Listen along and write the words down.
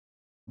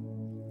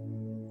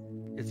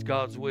It's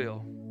God's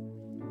will.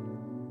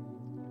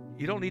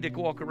 You don't need to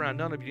walk around,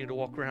 none of you need to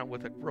walk around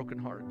with a broken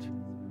heart,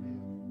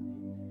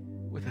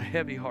 with a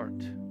heavy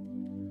heart.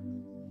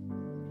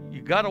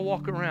 You got to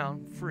walk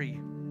around free.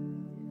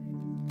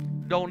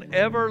 Don't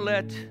ever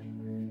let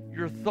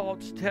your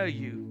thoughts tell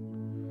you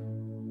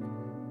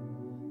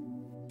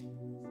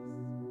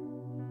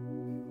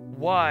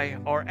why,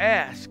 or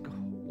ask,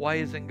 why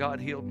isn't God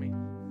healed me?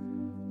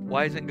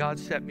 Why hasn't God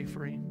set me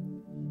free?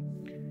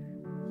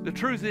 The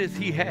truth is,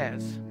 He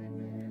has.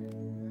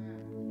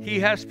 He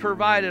has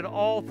provided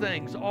all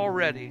things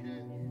already.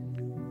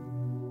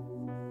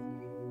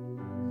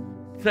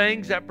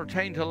 Things that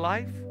pertain to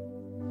life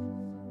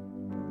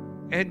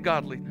and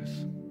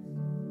godliness.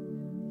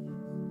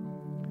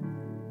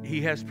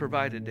 He has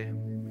provided them.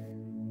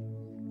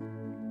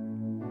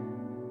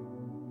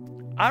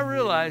 I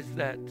realize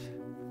that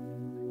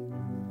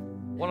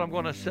what I'm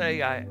going to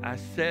say, I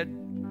said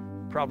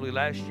probably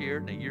last year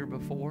and the year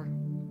before.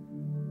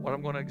 What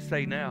I'm going to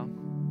say now.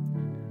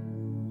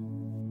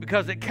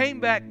 Because it came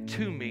back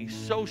to me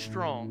so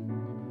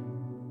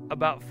strong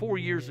about 4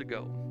 years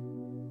ago.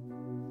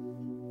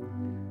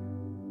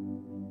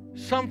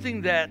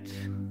 Something that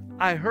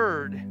I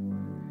heard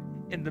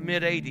in the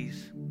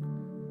mid-'80s.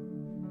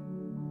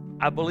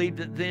 I believed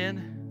it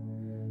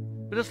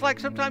then, but it's like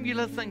sometimes you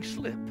let things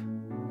slip.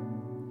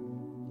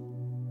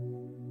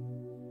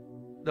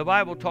 The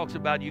Bible talks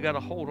about you got to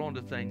hold on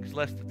to things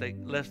lest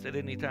at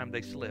any time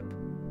they slip.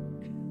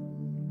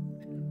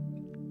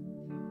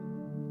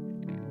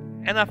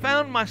 And I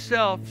found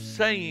myself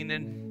saying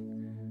in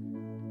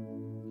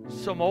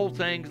some old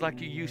things like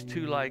you used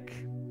to, like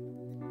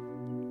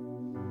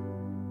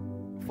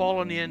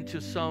falling into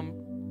some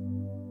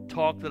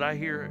talk that I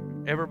hear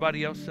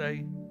everybody else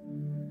say.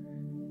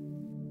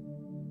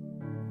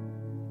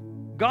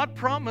 God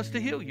promised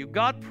to heal you.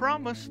 God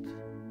promised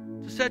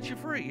to set you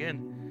free.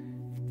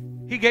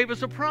 And He gave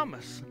us a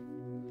promise.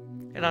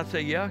 And I'd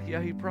say, yeah,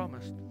 He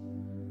promised.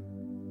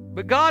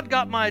 But God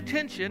got my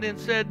attention and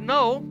said,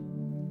 no,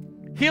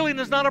 healing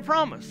is not a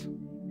promise.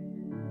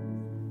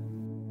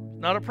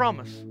 Not a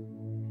promise.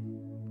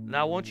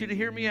 Now I want you to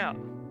hear me out.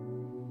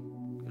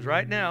 Because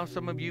right now,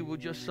 some of you will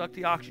just suck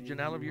the oxygen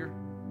out of your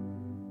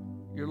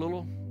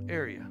little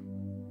area.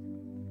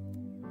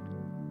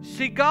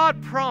 See,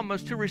 God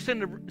promised to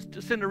send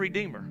a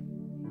Redeemer.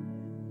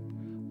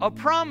 A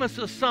promise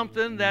is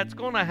something that's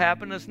going to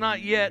happen that's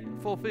not yet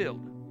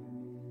fulfilled.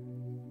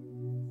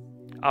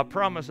 I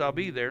promise I'll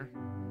be there,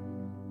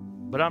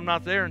 but I'm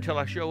not there until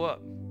I show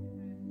up.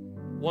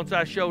 Once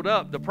I showed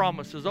up, the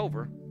promise is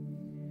over.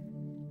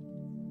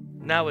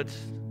 Now it's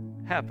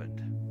happened.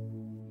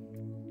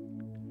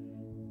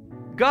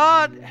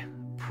 God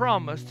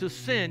promised to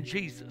send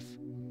Jesus.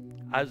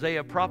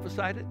 Isaiah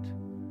prophesied it.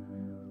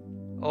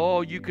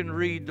 Oh, you can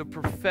read the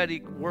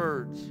prophetic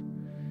words.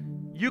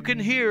 You can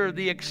hear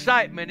the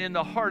excitement in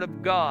the heart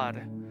of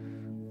God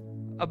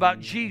about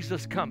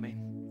Jesus coming.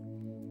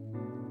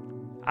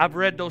 I've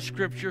read those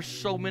scriptures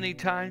so many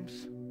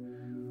times.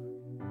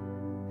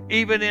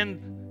 Even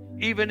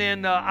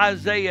in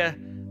Isaiah,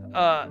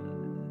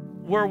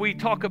 where we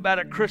talk about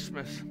at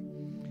Christmas,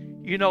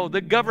 you know,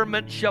 the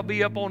government shall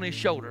be up on His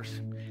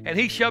shoulders, and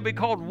He shall be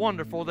called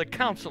Wonderful, the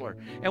Counselor.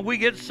 And we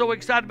get so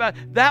excited about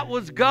it. That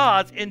was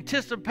God's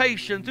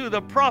anticipation through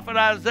the prophet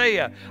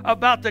Isaiah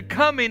about the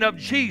coming of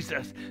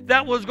Jesus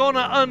that was going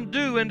to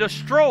undo and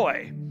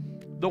destroy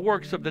the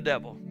works of the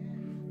devil.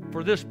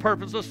 For this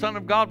purpose the Son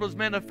of God was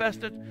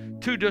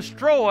manifested, to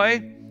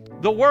destroy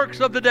the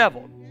works of the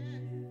devil.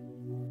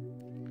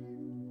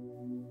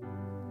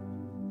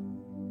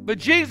 But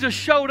Jesus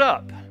showed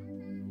up.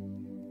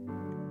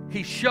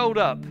 He showed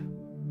up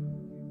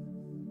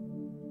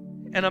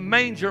in a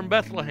manger in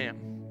Bethlehem.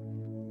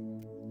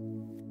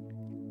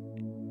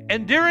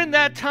 And during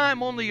that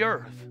time on the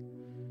earth,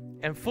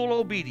 in full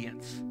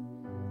obedience,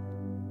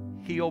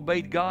 He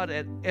obeyed God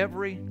at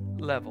every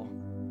level.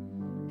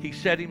 He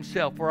said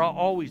Himself, for I'll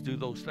always do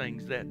those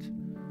things that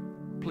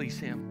please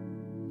Him.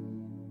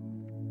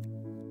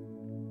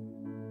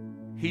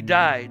 He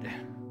died.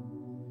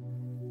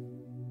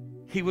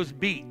 He was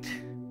beat.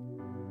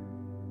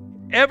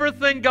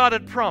 Everything God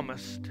had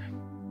promised.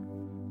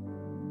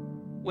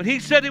 When He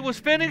said it was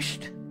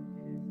finished,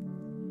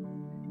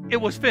 it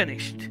was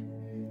finished.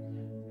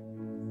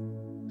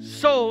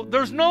 So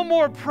there's no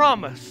more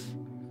promise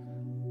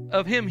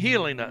of Him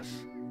healing us.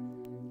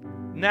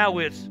 Now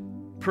it's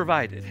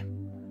provided.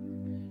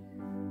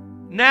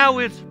 Now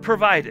it's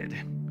provided.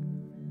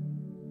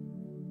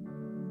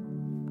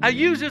 I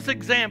use this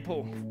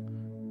example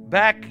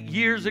back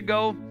years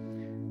ago.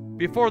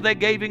 Before they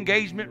gave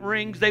engagement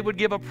rings, they would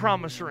give a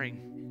promise ring.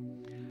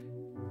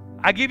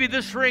 I give you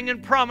this ring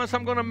and promise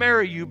I'm going to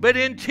marry you. But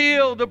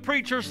until the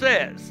preacher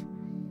says,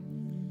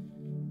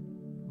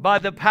 by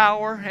the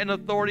power and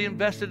authority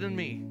invested in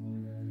me,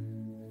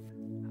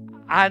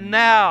 I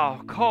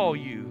now call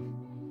you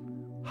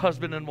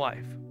husband and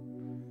wife.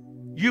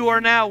 You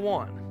are now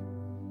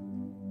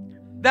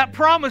one. That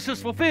promise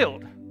is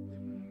fulfilled.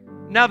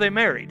 Now they're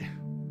married.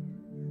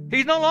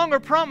 He's no longer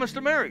promised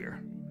to marry her.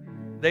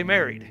 They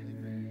married.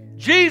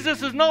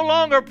 Jesus is no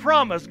longer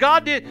promised.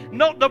 God did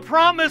no, the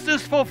promise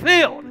is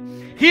fulfilled.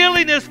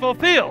 Healing is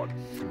fulfilled.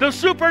 The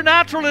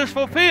supernatural is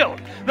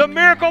fulfilled. The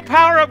miracle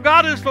power of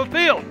God is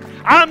fulfilled.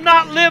 I'm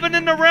not living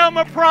in the realm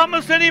of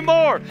promise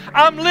anymore.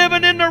 I'm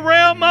living in the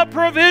realm of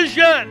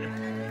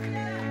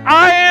provision.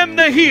 I am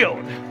the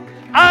healed.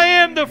 I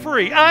am the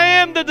free. I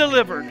am the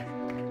delivered.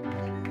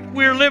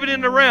 We're living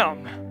in the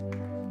realm.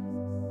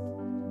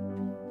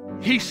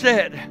 He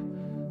said,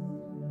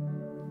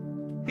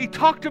 he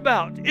talked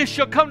about, it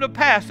shall come to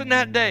pass in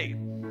that day,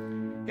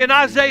 in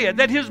Isaiah,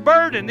 that his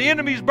burden, the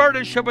enemy's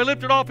burden, shall be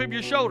lifted off of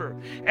your shoulder,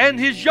 and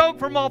his yoke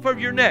from off of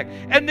your neck,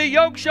 and the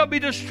yoke shall be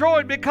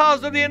destroyed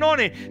because of the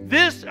anointing.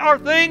 These are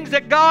things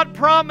that God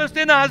promised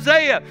in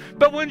Isaiah.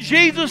 But when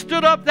Jesus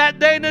stood up that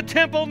day in the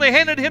temple and they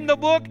handed him the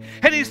book,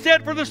 and he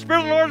said, for the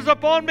Spirit of the Lord is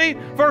upon me,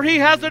 for he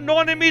has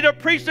anointed me to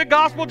preach the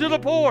gospel to the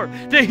poor,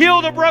 to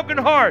heal the broken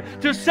heart,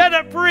 to set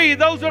up free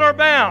those that are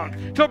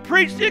bound, to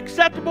preach the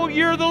acceptable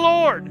year of the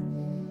Lord.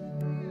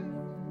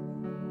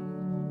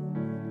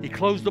 He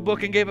closed the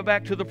book and gave it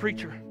back to the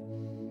preacher,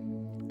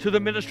 to the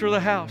minister of the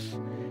house.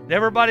 And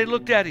everybody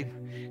looked at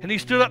him. And he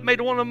stood up and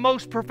made one of the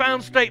most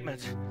profound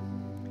statements.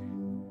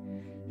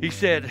 He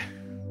said,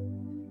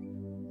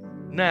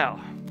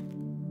 now.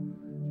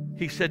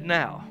 He said,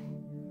 now.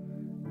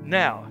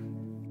 Now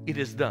it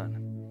is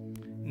done.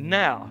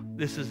 Now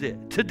this is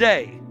it.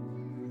 Today.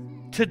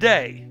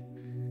 Today.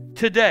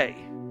 Today.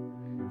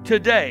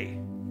 Today.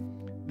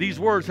 These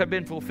words have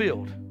been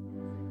fulfilled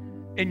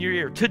in your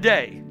ear.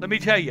 Today. Let me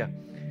tell you.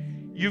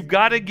 You've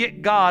got to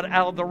get God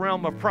out of the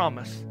realm of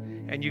promise,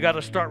 and you got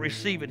to start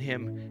receiving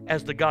him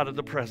as the God of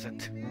the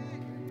present.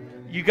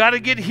 You got to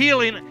get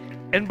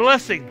healing and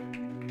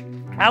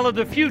blessing out of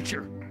the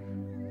future,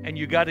 and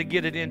you got to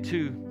get it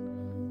into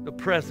the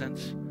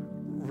presence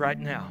right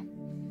now.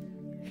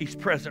 He's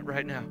present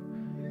right now.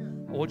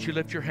 I want you to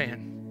lift your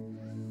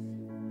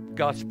hand.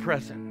 God's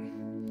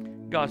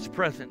present. God's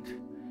present.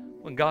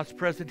 When God's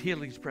present,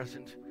 healing's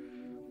present.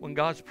 When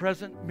God's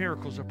present,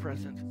 miracles are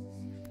present.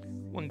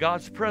 When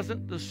God's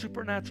present, the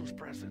supernatural's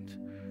present.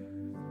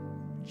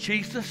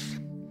 Jesus,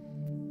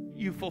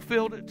 you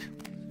fulfilled it.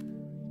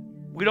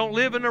 We don't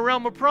live in the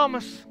realm of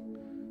promise.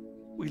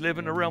 We live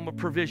in the realm of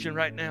provision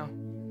right now.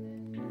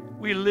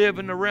 We live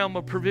in the realm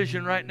of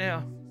provision right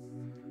now.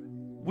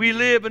 We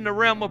live in the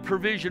realm of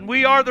provision.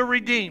 We are the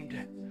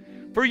redeemed.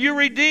 For you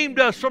redeemed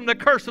us from the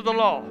curse of the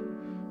law,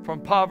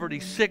 from poverty,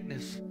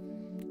 sickness,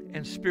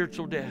 and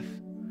spiritual death.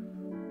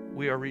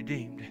 We are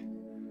redeemed.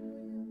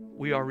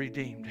 We are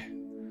redeemed.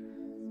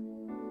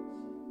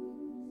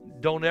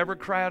 Don't ever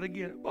cry out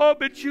again. Oh,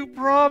 but you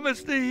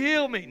promised to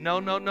heal me.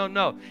 No, no, no,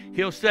 no.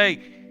 He'll say,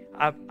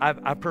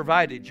 I've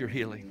provided your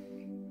healing.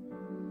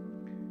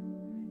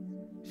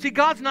 See,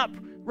 God's not,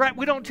 right?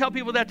 We don't tell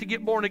people that to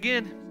get born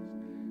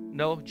again.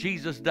 No,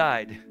 Jesus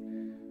died.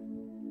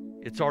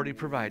 It's already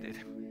provided.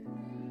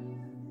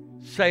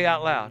 Say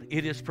out loud,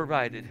 it is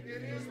provided.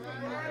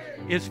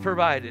 It's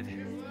provided.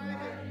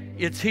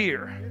 It's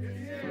here.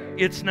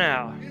 It's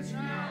now.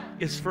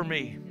 It's for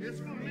me.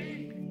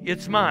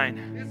 It's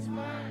mine.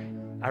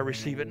 I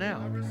receive it now.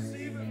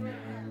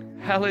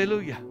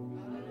 Hallelujah.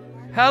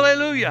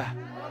 Hallelujah.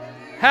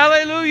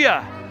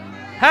 Hallelujah.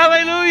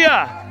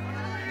 Hallelujah.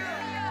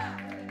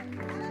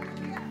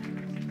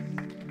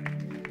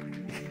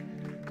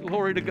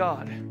 Glory to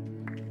God.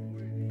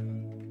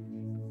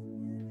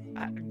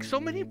 So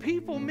many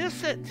people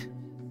miss it.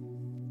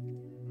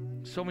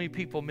 So many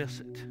people miss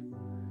it.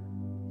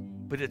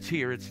 But it's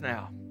here, it's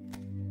now.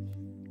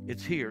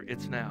 It's here,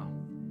 it's now.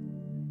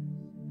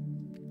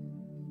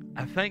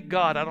 I thank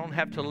God I don't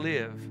have to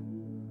live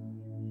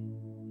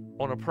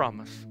on a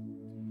promise.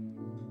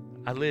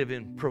 I live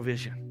in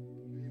provision.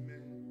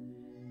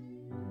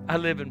 I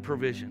live in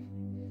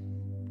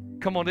provision.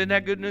 Come on, isn't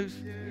that good news?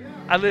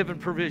 I live in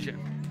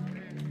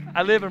provision.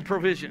 I live in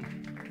provision.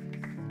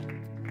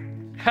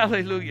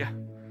 Hallelujah.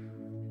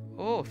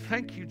 Oh,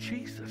 thank you,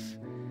 Jesus.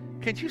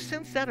 Can't you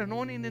sense that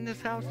anointing in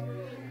this house?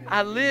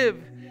 I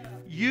live,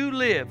 you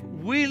live,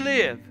 we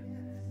live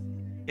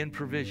in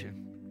provision.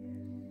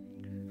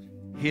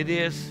 It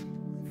is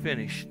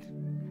finished.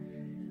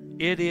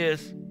 It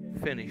is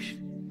finished.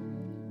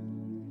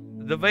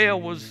 The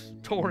veil was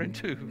torn in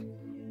two.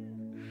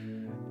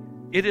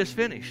 It is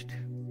finished.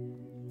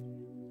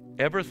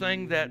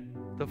 Everything that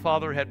the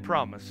Father had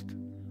promised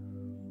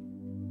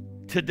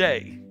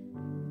today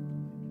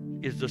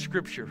is the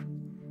scripture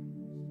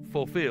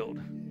fulfilled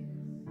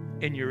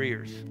in your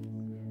ears.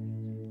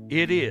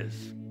 It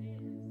is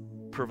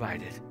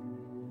provided.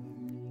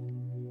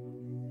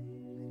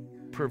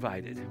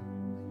 Provided.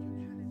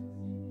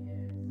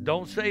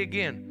 Don't say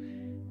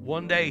again,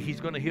 one day he's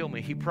going to heal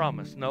me. He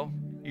promised. No.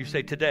 You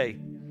say today.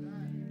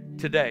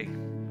 Today.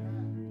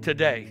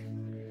 Today.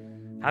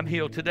 I'm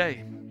healed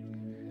today.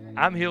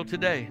 I'm healed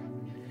today.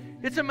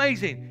 It's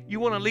amazing.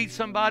 You want to lead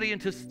somebody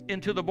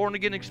into the born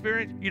again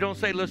experience? You don't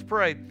say, let's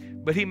pray,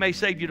 but he may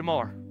save you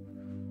tomorrow.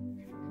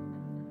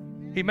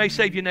 He may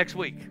save you next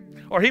week.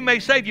 Or he may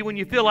save you when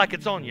you feel like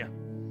it's on you.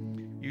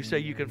 You say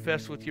you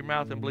confess with your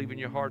mouth and believe in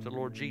your heart the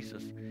Lord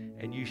Jesus,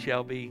 and you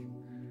shall be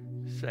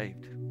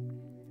saved.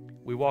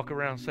 We walk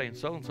around saying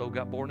so-and-so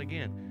got born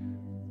again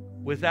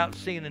without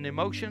seeing an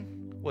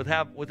emotion,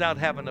 without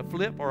having a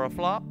flip or a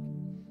flop,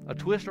 a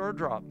twist or a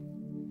drop.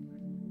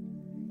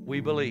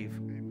 We believe.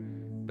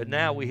 But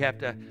now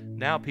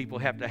people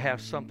have to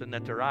have something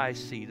that their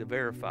eyes see to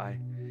verify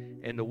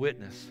and to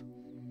witness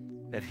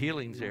that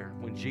healing's there.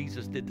 When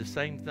Jesus did the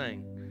same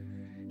thing,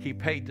 he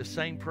paid the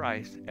same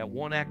price at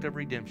one act of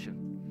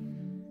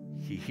redemption.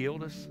 He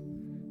healed us,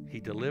 he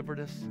delivered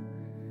us,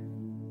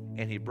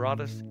 and he brought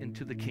us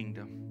into the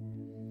kingdom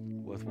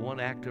with one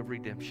act of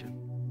redemption.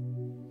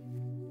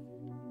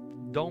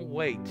 Don't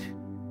wait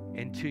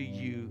until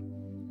you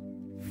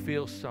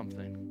feel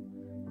something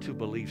to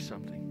believe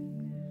something.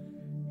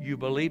 You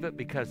believe it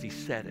because he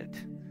said it.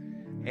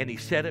 And he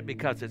said it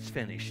because it's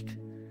finished.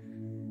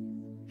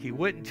 He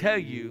wouldn't tell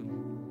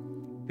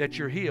you that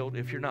you're healed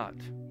if you're not.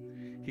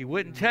 He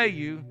wouldn't tell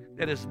you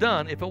that it's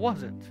done if it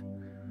wasn't.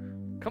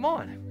 Come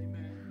on.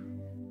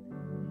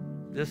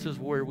 This is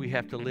where we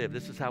have to live.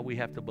 This is how we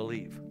have to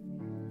believe.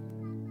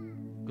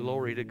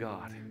 Glory to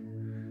God.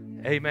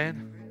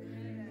 Amen.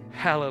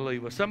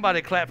 Hallelujah. Well,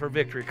 somebody clap for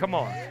victory. Come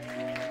on.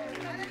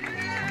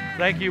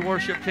 Thank you,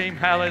 worship team.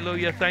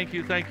 Hallelujah. Thank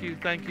you, thank you,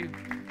 thank you.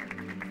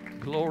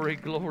 Glory,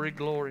 glory,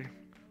 glory.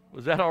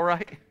 Was that all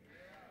right?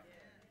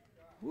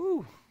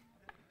 Woo.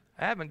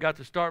 I haven't got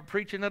to start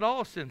preaching at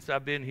all since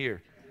I've been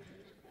here.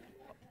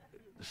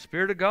 The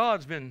Spirit of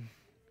God's been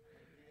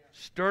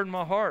stirring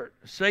my heart.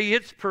 Say,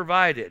 it's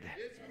provided.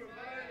 It's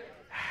provided.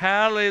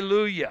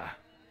 Hallelujah.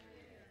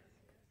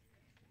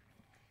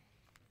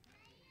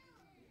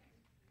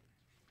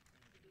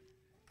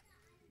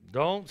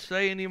 Don't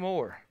say any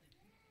more.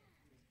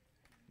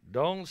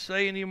 Don't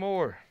say any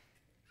more.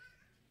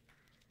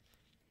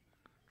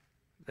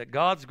 That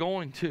God's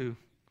going to.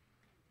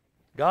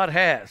 God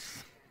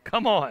has.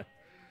 Come on.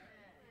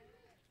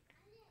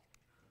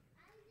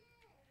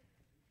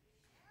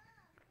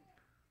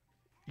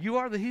 You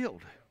are the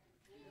healed.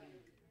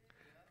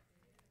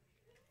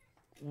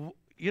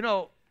 You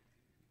know,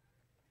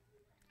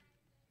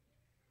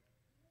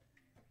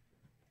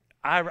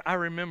 I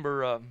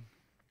remember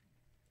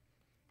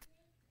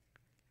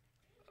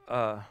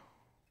I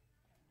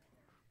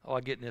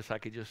get in this. I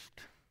can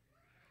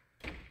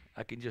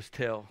just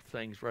tell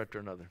things right after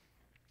another.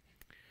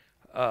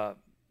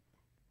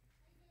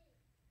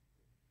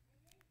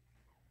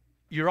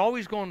 You're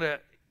always going to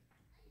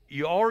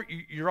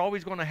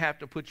have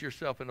to put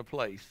yourself in a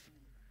place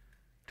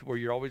to where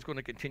you're always going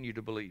to continue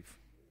to believe.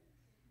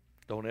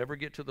 Don't ever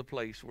get to the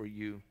place where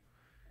you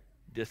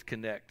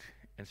disconnect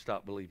and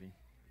stop believing.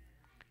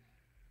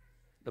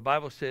 The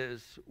Bible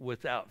says,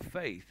 without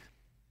faith,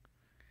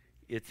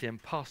 it's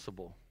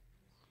impossible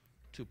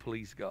to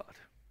please God.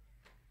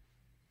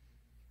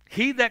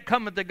 He that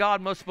cometh to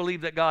God must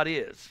believe that God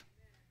is.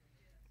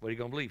 What are you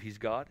going to believe? He's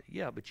God?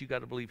 Yeah, but you got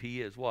to believe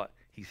he is what?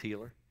 He's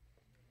healer.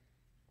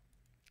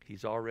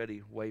 He's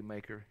already way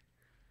maker.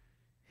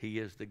 He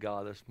is the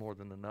God that's more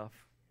than enough.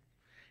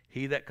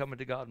 He that cometh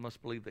to God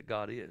must believe that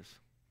God is.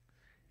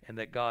 And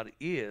that God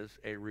is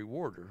a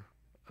rewarder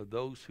of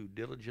those who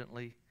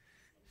diligently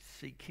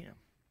seek him.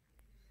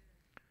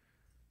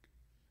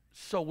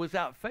 So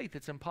without faith,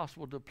 it's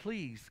impossible to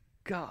please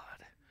God.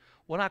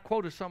 When I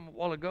quoted some a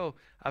while ago,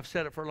 I've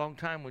said it for a long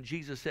time, when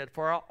Jesus said,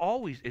 for I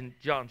always, in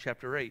John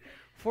chapter 8,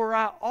 for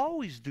I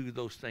always do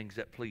those things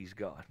that please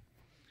God.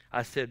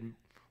 I said,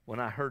 when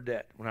I heard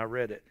that, when I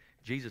read it,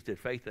 Jesus did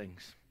faith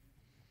things.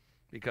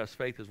 Because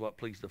faith is what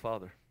pleased the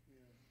Father.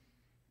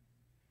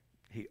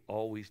 He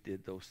always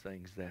did those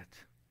things that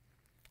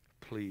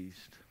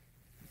pleased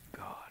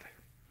God.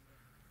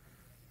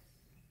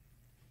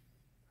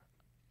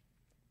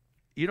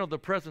 You know, the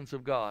presence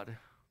of God.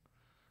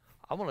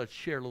 I want to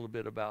share a little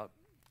bit about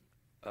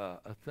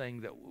a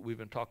thing that we've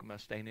been talking about,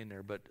 staying in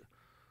there, but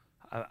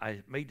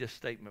I made this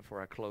statement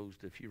before I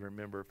closed, if you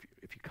remember,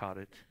 if you caught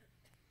it.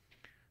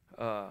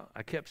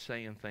 I kept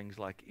saying things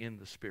like, in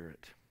the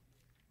Spirit.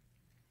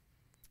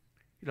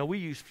 You know, we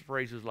use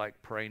phrases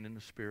like praying in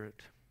the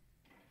Spirit,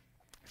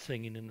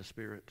 singing in the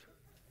Spirit.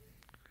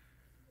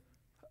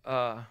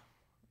 I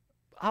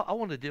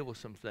want to deal with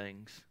some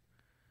things,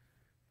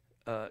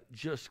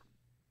 just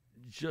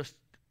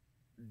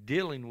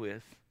dealing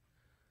with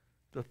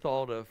the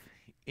thought of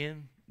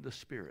in the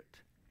Spirit.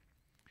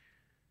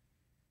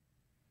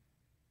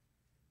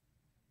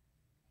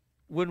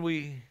 When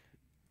we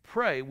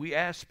pray, we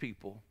ask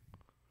people,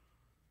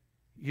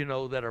 you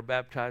know, that are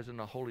baptized in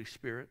the Holy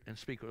Spirit and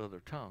speak with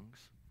other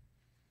tongues.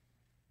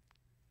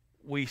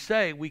 We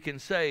can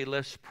say,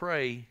 let's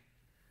pray,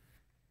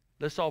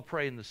 let's all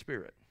pray in the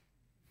Spirit.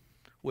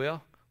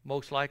 Well,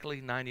 most likely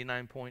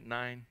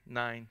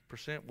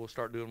 99.99% we'll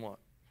start doing what?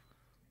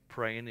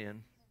 Praying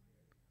in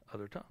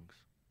other tongues.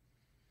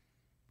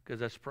 Because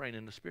that's praying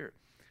in the Spirit.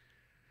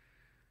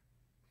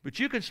 But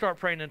you can start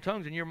praying in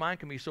tongues and your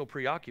mind can be so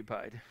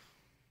preoccupied.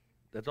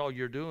 That's all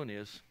you're doing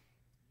is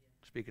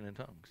speaking in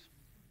tongues.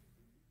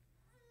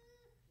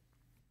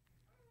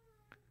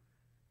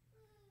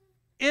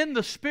 In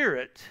the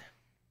Spirit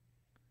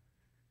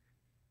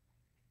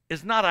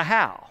is not a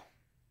how.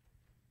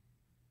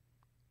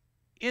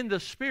 In the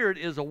Spirit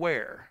is a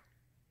where.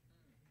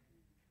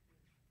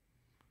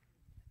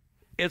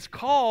 It's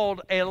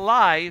called a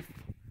life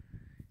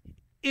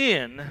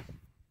in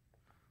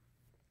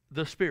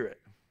the Spirit.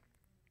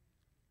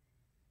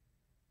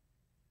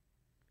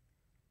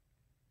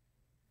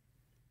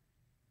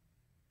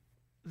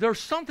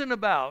 There's something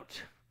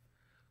about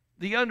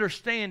the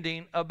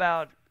understanding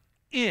about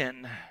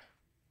in.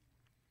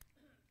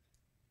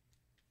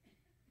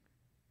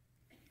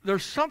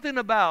 There's something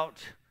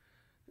about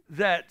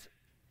that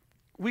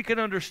we can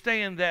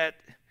understand that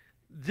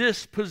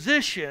this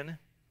position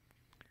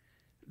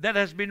that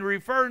has been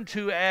referred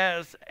to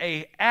as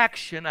a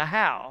action, a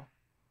how,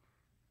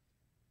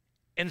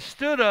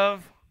 instead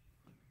of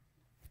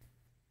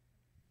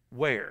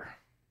where.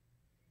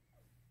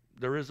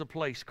 There is a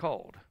place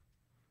called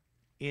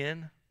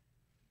in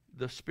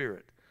the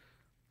Spirit.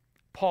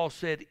 Paul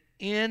said,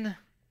 in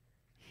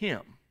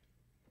Him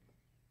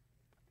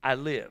I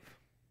live.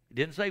 He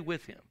didn't say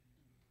with Him.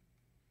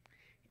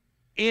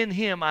 In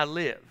Him I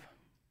live.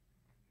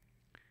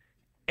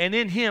 And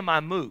in Him I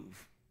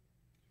move.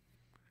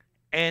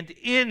 And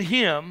in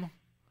Him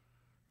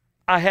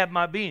I have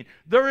my being.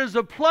 There is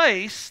a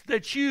place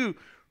that you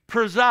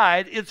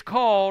preside. It's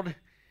called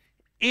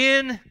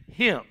in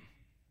Him.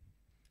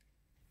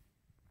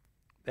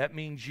 That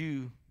means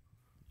you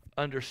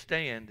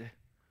understand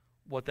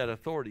what that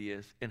authority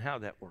is and how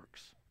that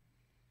works.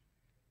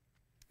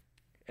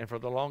 And for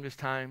the longest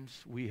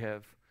times, we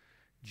have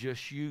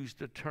just used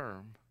the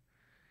term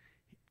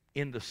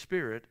in the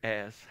Spirit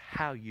as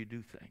how you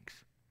do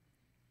things.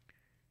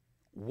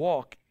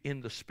 Walk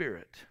in the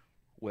Spirit.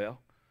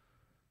 Well,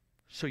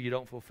 so you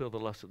don't fulfill the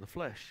lust of the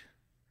flesh,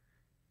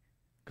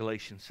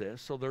 Galatians says.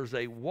 So there's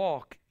a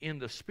walk in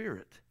the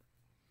Spirit.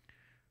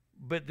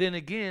 But then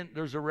again,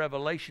 there's a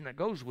revelation that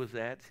goes with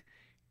that.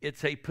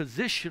 It's a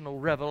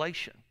positional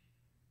revelation.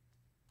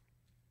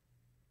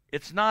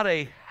 It's not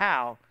a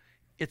how,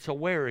 it's a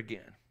where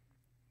again.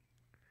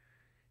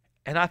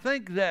 And I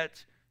think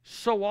that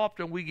so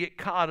often we get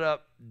caught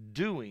up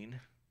doing,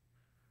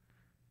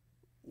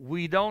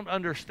 we don't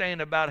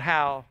understand about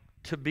how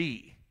to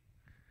be.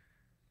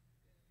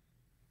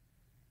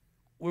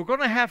 We're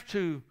going to have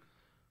to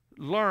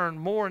learn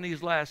more in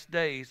these last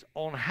days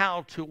on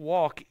how to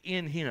walk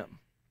in Him,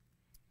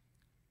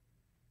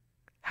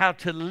 how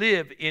to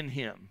live in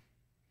Him,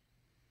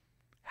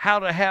 how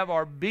to have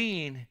our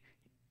being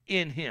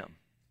in Him.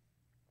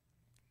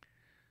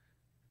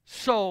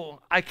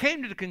 So I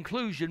came to the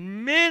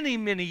conclusion many,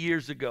 many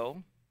years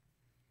ago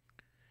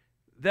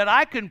that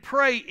I can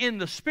pray in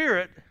the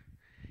Spirit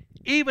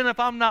even if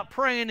I'm not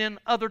praying in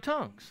other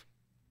tongues.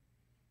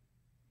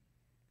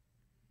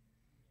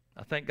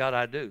 I thank God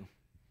I do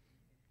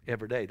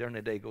every day. There ain't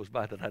a day goes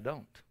by that I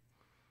don't.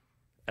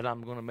 And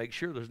I'm going to make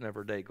sure there's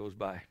never a day goes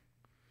by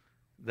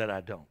that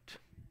I don't.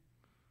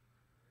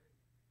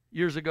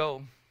 Years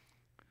ago,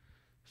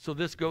 so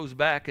this goes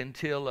back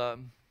until,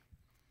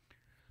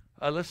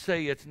 let's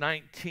say it's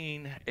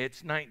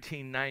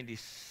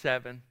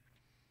 1997.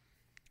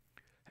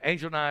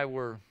 Angel and I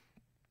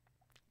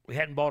we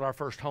hadn't bought our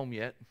first home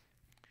yet.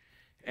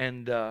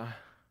 And the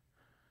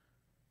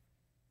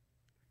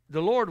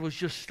Lord was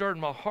just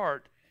stirring my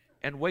heart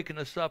and waking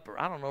us up,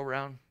 I don't know,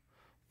 around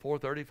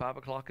 4:30, 5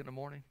 o'clock in the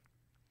morning.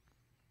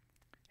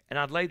 And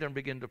I'd lay there and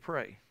begin to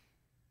pray.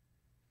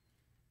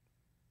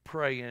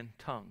 Pray in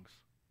tongues.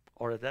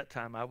 Or at that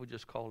time, I would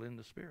just call in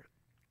the Spirit.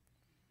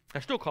 I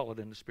still call it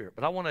in the Spirit.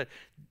 But I want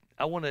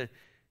to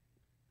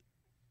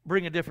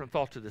bring a different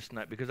thought to this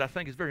tonight, because I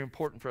think it's very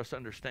important for us to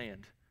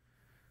understand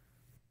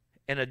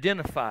and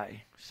identify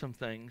some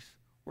things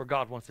where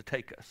God wants to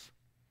take us.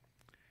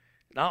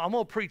 Now, I'm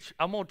going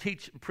to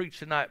teach and preach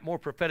tonight more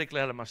prophetically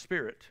out of my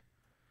spirit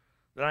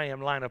than I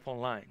am line upon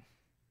line.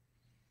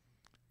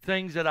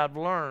 Things that I've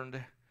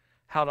learned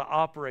how to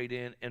operate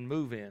in and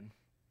move in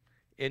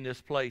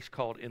this place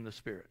called in the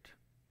Spirit.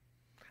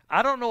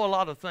 I don't know a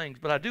lot of things,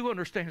 but I do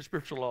understand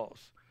spiritual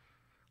laws.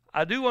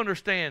 I do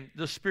understand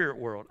the spirit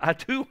world. I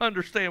do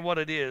understand what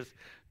it is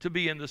to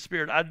be in the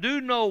Spirit. I do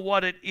know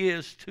what it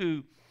is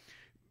to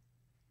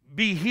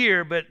be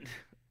here but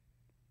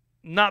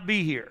not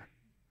be here.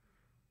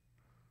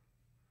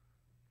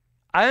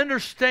 I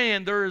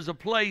understand there is a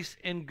place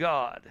in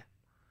God.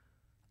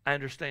 I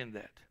understand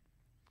that.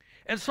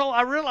 And so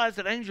I realized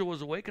that Angel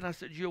was awake, and I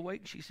said, "You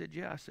awake?" And she said,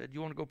 "Yeah." I said, "You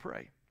want to go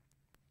pray?"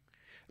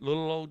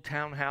 Little old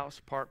townhouse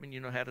apartment,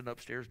 had an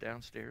upstairs,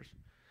 downstairs.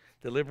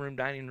 The living room,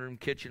 dining room,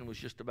 kitchen was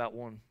just about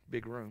one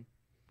big room.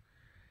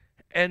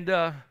 And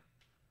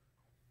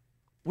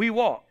we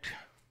walked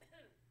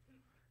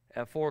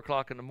at 4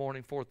 o'clock in the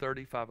morning,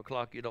 4:30, 5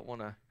 o'clock. You don't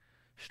want to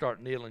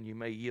start kneeling. You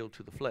may yield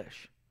to the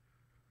flesh.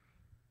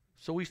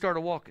 So we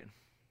started walking,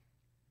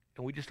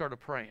 and we just started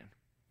praying.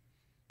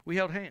 We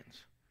held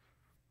hands.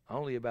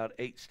 Only about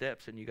 8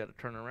 steps, and you got to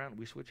turn around, and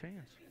we switch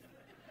hands.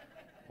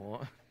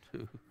 1,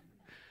 2,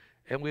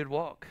 and we'd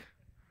walk.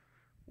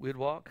 We'd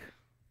walk,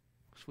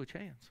 switch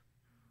hands.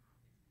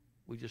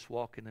 We just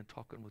walking and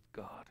talking with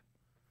God.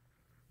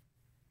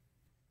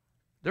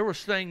 There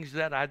was things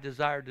that I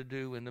desired to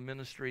do in the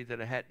ministry that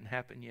hadn't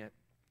happened yet.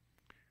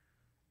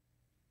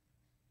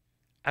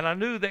 And I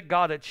knew that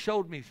God had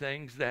showed me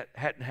things that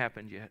hadn't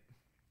happened yet.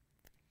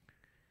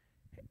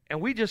 And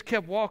we just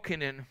kept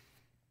walking in.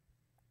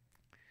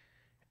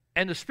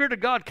 And the Spirit of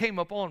God came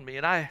upon me.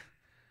 And I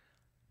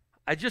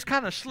just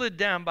kind of slid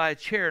down by a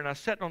chair and I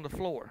sat on the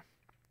floor.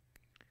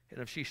 And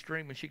if she's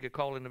streaming, she could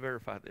call in to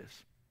verify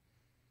this.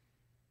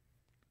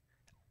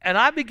 And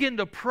I began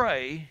to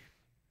pray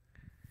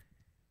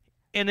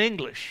in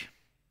English.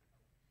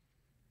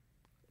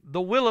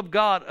 The will of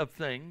God of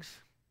things.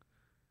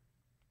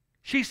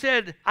 She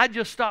said, I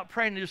just stopped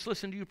praying and just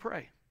listened to you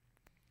pray.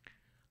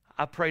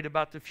 I prayed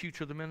about the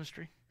future of the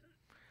ministry.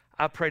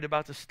 I prayed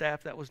about the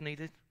staff that was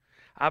needed.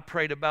 I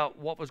prayed about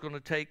what was going to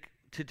take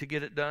to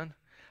get it done.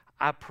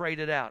 I prayed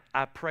it out.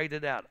 I prayed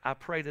it out. I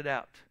prayed it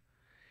out.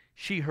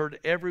 She heard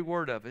every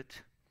word of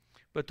it.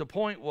 But the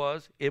point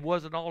was, it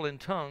wasn't all in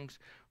tongues,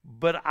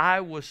 but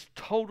I was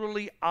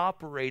totally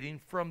operating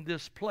from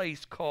this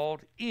place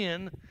called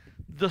in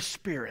the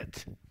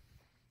Spirit.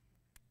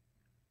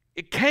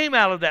 It came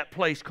out of that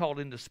place called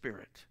in the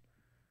Spirit.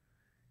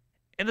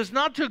 And it's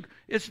not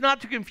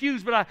to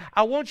confuse, but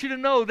I want you to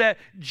know that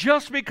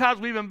just because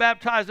we've been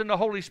baptized in the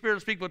Holy Spirit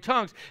and speak with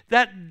tongues,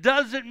 that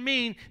doesn't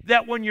mean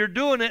that when you're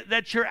doing it,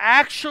 that you're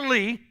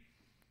actually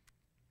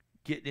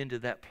getting into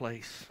that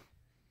place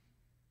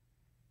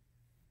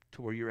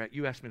to where you're at.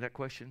 You asked me that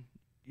question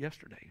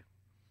yesterday.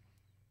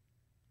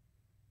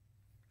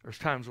 There's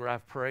times where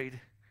I've prayed,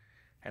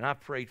 and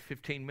I've prayed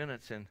 15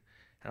 minutes, and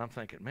I'm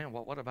thinking, man,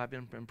 what have I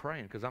been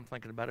praying? Because I'm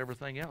thinking about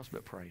everything else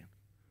but praying.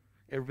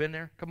 Ever been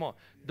there? Come on.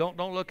 Don't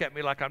look at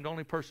me like I'm the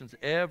only person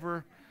that's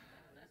ever.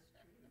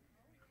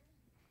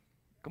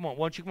 Come on,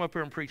 why don't you come up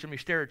here and preach? Let me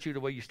stare at you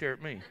the way you stare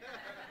at me.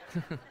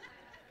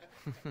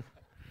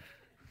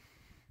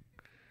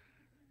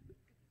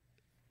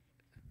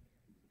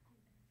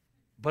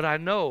 But I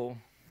know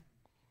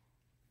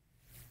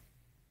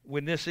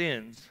when this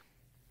ends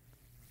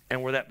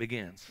and where that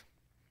begins.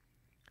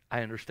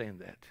 I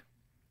understand that.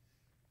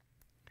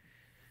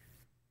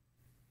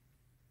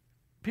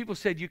 People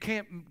said you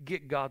can't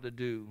get God to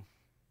do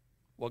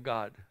what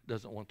God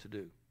doesn't want to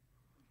do.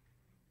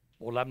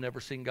 Well, I've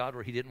never seen God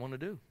where He didn't want to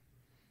do.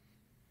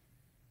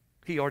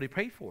 He already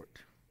paid for it.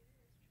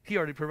 He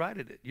already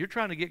provided it. You're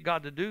trying to get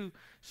God to do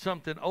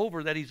something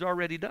over that He's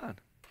already done.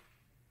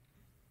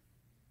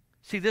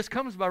 See, this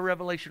comes by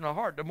revelation of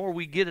heart. The more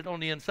we get it on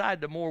the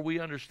inside, the more we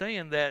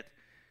understand that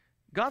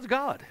God's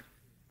God.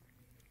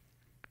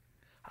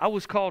 I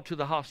was called to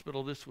the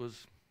hospital. This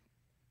was,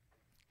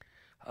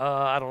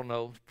 I don't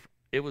know,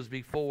 it was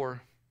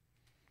before,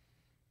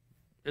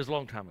 it was a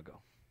long time ago.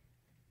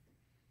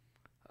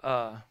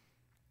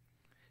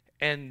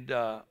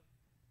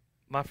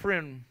 My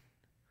friend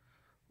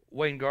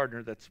Wayne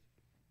Gardner, that's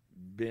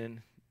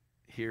been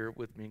here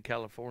with me in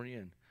California,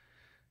 and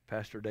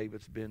Pastor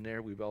David's been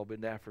there. We've all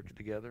been to Africa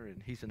together,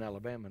 and he's in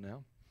Alabama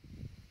now.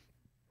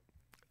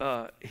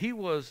 He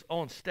was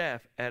on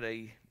staff at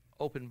a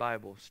open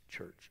Bible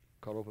church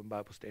called Open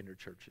Bible Standard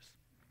Churches.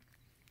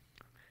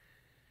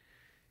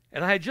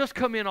 And I had just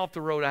come in off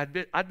the road.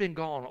 I'd been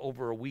gone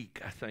over a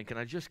week, I think, and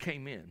I just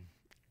came in.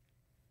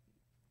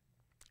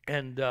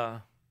 And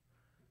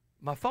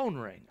my phone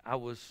rang. I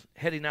was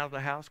heading out of the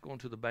house, going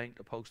to the bank,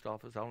 the post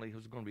office. I only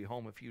was going to be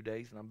home a few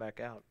days, and I'm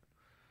back out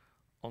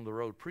on the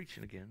road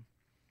preaching again.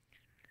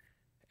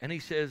 And he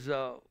says,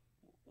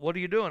 what are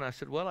you doing? I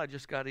said, well, I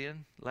just got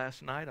in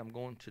last night. I'm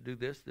going to do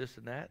this, this,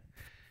 and that,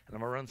 and I'm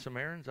going to run some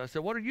errands. I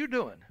said, what are you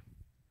doing?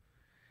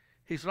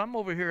 He said, I'm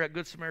over here at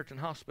Good Samaritan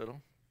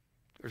Hospital.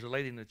 There's a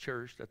lady in the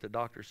church that the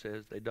doctor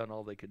says they've done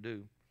all they could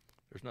do.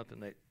 There's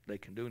nothing they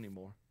can do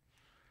anymore.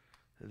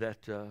 That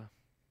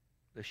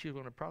she's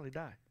going to probably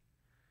die.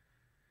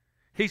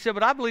 He said,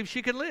 but I believe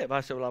she can live.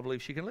 I said, well, I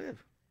believe she can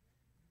live.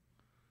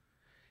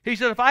 He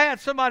said, if I had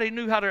somebody who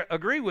knew how to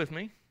agree with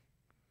me,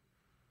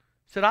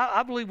 said,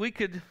 I believe we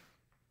could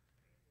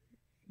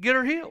get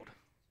her healed.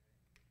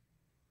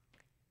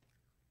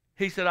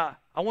 He said, I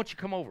want you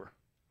to come over.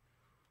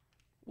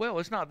 Well,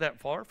 it's not that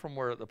far from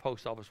where the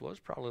post office was,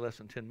 probably less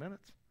than 10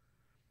 minutes.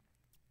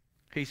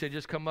 He said,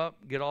 just come up,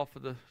 get off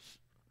of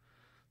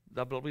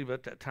I believe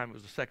at that time it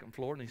was the second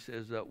floor, and he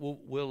says,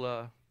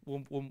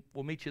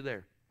 we'll meet you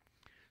there.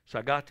 So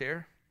I got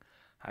there.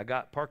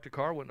 Parked the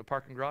car, went in the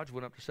parking garage,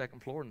 went up to the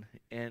second floor,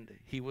 and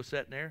he was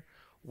sitting there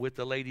with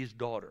the lady's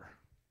daughter.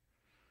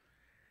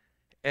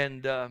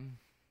 And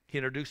he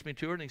introduced me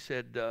to her, and he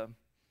said,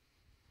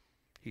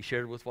 he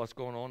shared with what's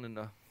going on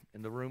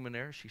in the room in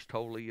there. She's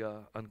totally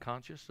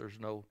unconscious. There's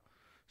no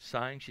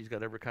sign. She's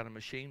got every kind of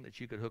machine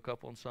that you could hook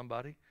up on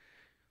somebody.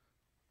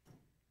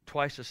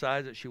 Twice the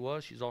size that she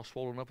was. She's all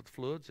swollen up with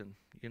fluids and,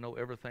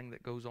 everything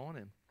that goes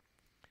on.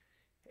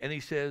 And he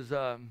says,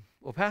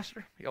 well,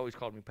 Pastor, he always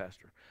called me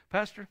Pastor.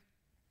 Pastor,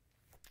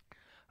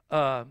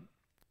 I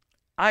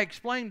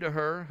explained to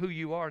her who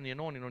you are and the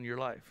anointing on your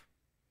life.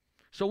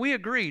 So we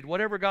agreed,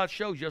 whatever God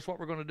shows you, that's what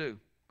we're going to do.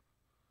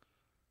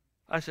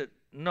 I said,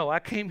 no, I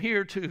came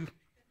here to...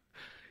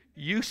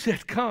 You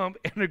said come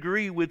and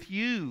agree with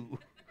you.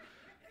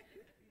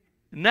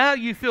 Now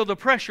you feel the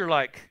pressure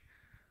like,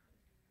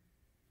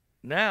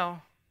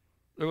 now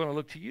they're going to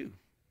look to you.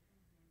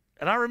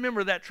 And I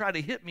remember that tried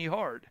to hit me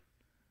hard.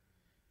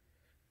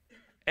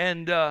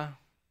 And I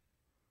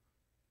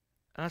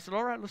said,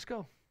 all right, let's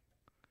go.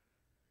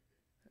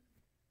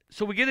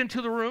 So we get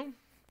into the room.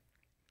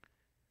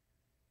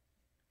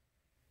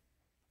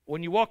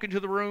 When you walk into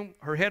the room,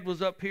 her head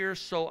was up here,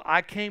 so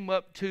I came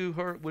up to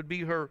her, would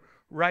be her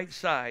right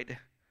side,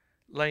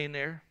 laying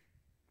there.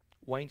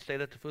 Wayne stayed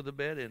at the foot of the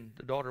bed, and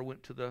the daughter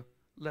went to the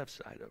left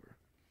side of her.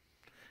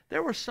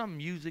 There was some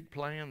music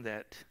playing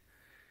that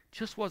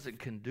just wasn't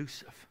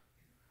conducive.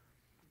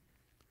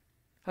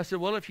 I said,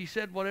 well, if you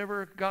said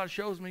whatever God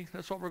shows me,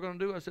 that's what we're going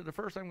to do. I said, the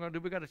first thing we're going to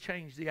do, we've got to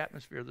change the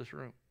atmosphere of this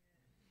room.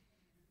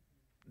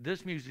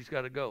 This music's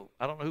got to go.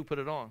 I don't know who put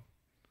it on.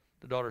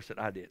 The daughter said,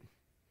 I did.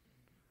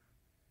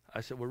 I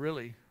said, well,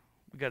 really,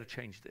 we got to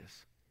change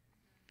this.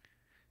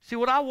 See,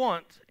 what I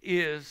want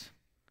is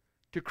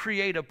to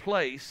create a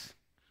place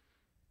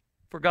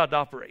for God to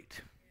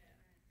operate.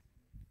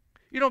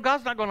 You know,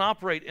 God's not going to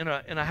operate in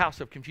a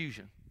house of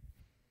confusion.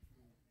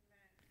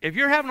 If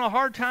you're having a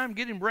hard time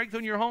getting breakthrough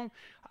in your home,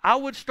 I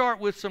would start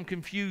with some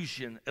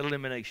confusion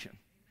elimination.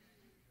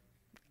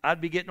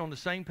 I'd be getting on the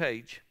same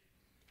page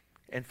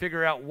and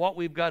figure out what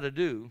we've got to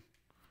do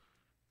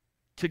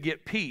to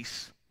get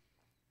peace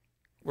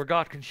where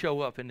God can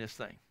show up in this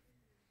thing.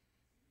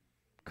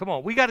 Come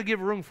on, we got to give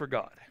room for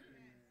God.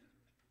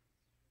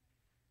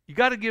 You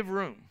got to give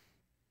room.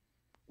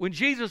 When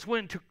Jesus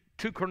went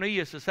to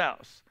Cornelius'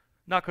 house,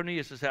 not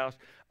Cornelius' house,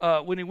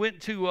 when he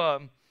went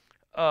to,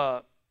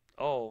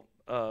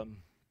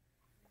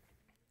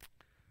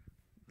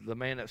 the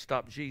man that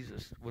stopped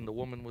Jesus when the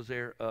woman was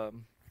there,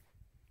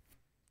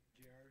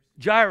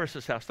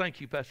 Jairus' house.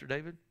 Thank you, Pastor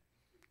David.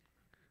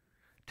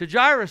 To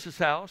Jairus'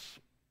 house,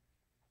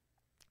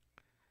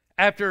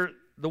 after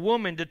the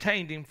woman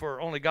detained him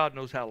for only God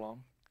knows how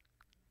long,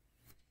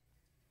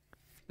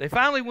 they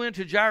finally went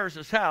to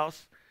Jairus'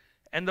 house,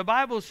 and the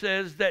Bible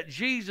says that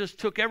Jesus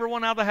took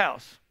everyone out of the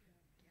house.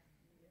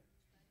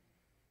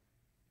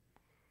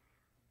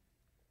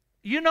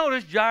 You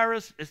notice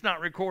Jairus, it's not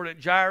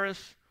recorded,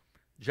 Jairus'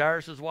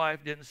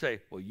 wife didn't say,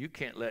 well, you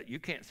can't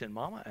send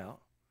mama out.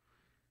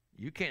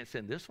 You can't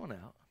send this one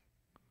out.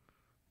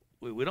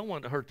 We don't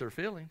want to hurt their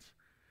feelings.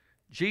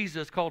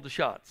 Jesus called the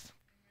shots.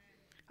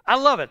 I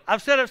love it.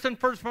 I've said it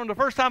from the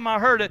first time I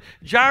heard it.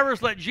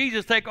 Jairus let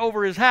Jesus take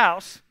over his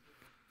house,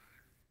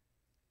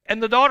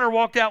 and the daughter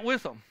walked out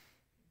with him.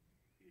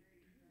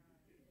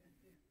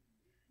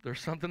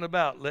 There's something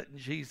about letting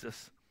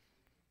Jesus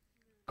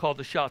call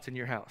the shots in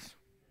your house.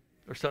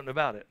 There's something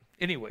about it.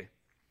 Anyway.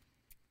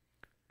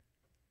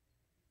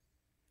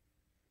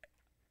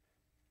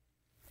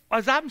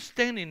 As I'm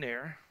standing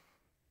there,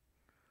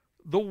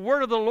 the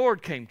word of the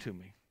Lord came to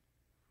me.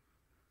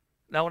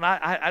 Now, when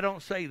I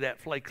don't say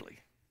that flakily.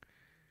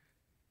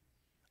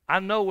 I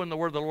know when the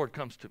word of the Lord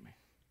comes to me.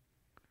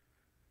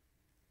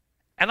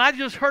 And I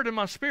just heard in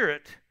my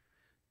spirit,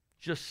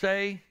 just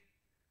say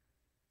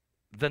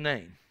the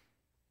name.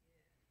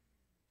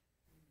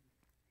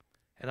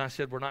 And I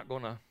said, we're not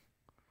going to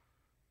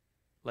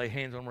lay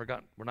hands on, we're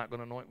not going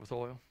to anoint with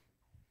oil.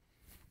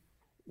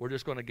 We're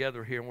just going to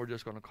gather here and we're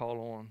just going to call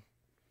on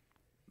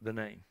the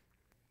name.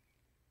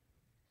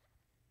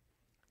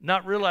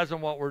 Not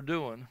realizing what we're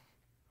doing,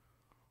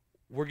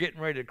 we're getting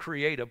ready to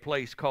create a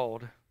place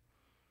called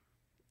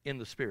in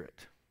the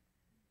Spirit.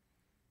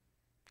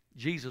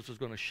 Jesus was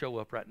going to show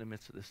up right in the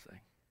midst of this thing.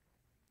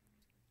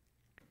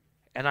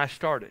 And I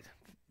started,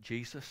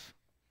 Jesus,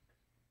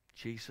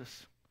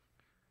 Jesus.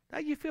 Now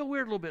you feel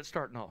weird a little bit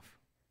starting off.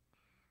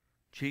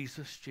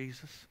 Jesus,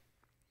 Jesus.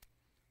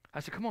 I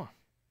said, come on.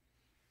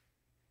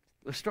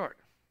 Let's start.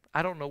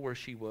 I don't know where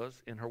she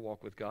was in her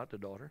walk with God, the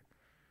daughter.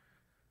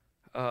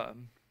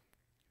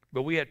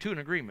 But we had two in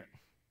agreement.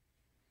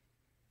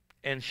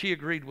 And she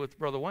agreed with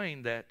Brother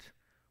Wayne that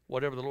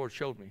whatever the Lord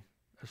showed me,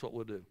 that's what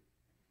we'll do.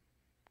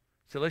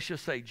 So let's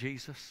just say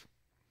Jesus,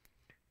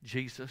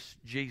 Jesus,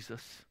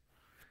 Jesus,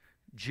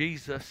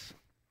 Jesus,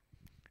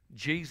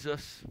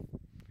 Jesus,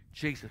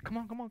 Jesus. Come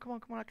on, come on, come on,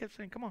 come on. I kept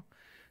saying, come on.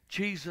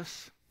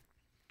 Jesus,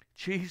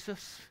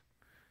 Jesus,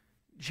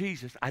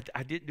 Jesus. I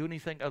didn't do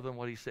anything other than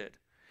what he said.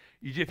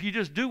 If you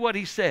just do what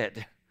he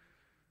said,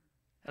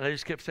 and I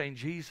just kept saying,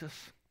 Jesus,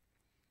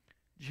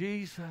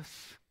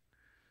 Jesus,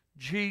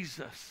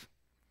 Jesus,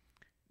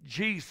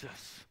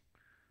 Jesus,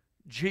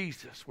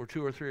 Jesus. Where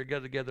two or three are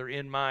gathered together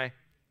in my,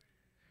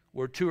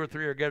 where two or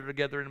three are gathered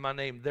together in my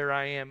name, there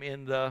I am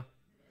in the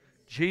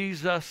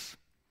Jesus,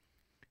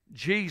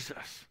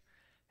 Jesus.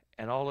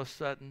 And all of a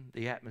sudden,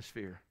 the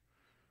atmosphere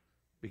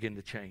began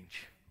to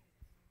change.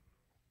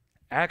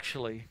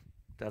 Actually,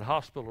 that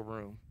hospital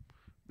room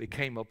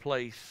became a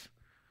place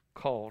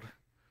called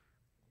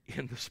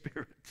in the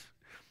Spirit.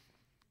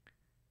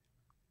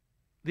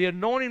 The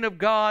anointing of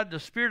God, the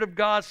Spirit of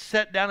God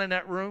sat down in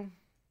that room.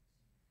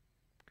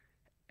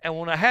 And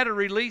when I had it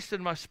released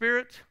in my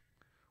spirit,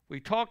 we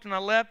talked and I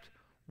left.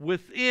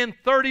 Within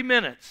 30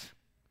 minutes,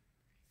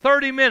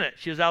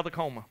 she was out of the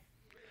coma.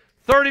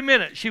 30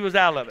 minutes, she was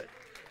out of it.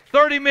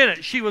 30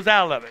 minutes, she was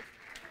out of it.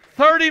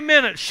 30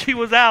 minutes, she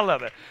was out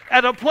of it.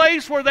 At a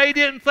place where they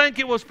didn't think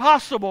it was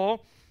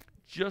possible,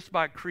 just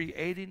by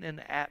creating an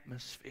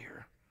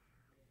atmosphere.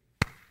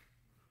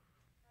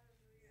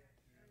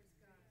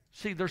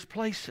 See, there's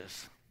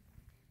places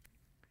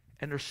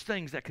and there's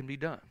things that can be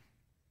done.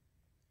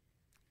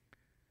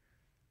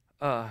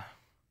 I'm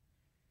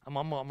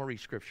going to read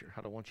Scripture.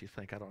 I don't want you to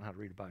think I don't know how to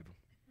read the Bible.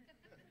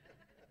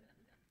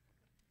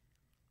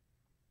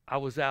 I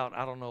was out,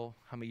 I don't know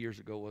how many years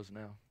ago it was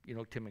now. You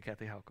know Tim and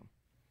Kathy Halcomb?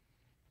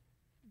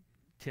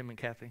 Tim and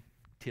Kathy?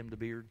 Tim the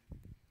Beard?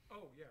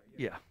 Oh, yeah.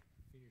 Yeah.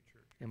 In your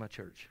church. In my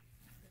church.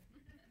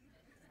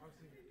 I was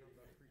thinking you were talking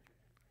about a preacher.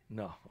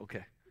 No,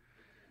 okay.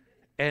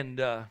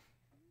 And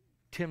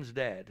Tim's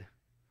dad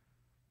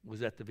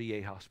was at the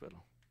VA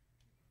hospital.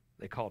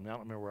 They called me. I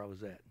don't remember where I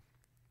was at.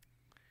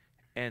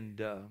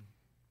 And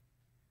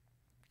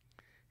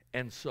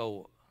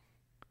so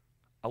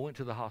I went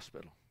to the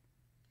hospital.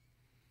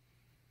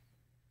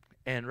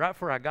 And right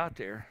before I got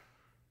there,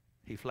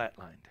 he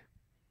flatlined.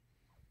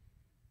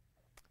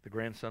 The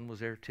grandson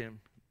was there, Tim.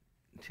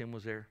 Tim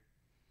was there.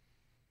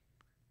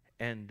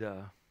 And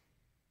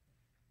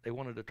they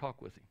wanted to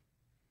talk with him.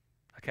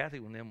 Kathy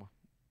and them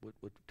would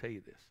tell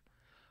you this.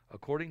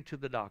 According to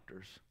the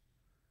doctors,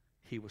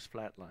 he was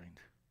flatlined,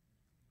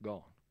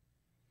 gone.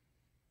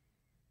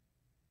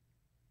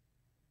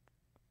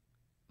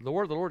 The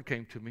word of the Lord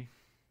came to me.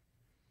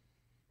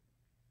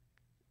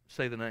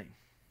 Say the name.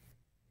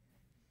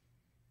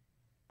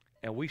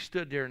 And we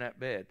stood there in that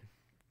bed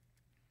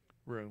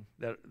room,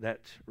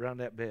 around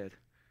that bed,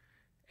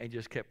 and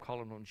just kept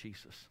calling on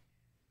Jesus.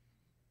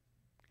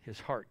 His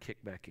heart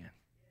kicked back in.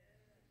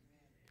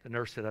 The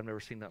nurse said, I've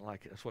never seen that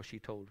like it. That's what she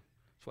told.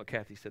 That's what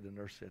Kathy said, the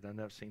nurse said. I've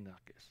never seen that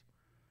like this.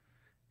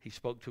 He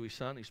spoke to his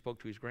son. He spoke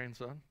to his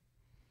grandson.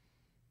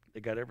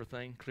 They got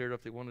everything cleared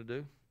up they wanted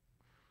to do.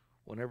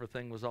 When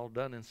everything was all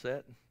done and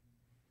set,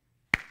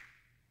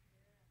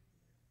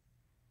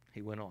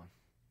 he went on.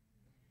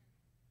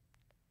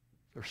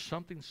 There's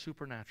something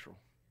supernatural.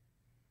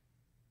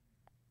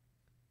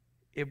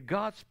 If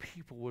God's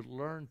people would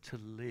learn to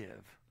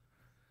live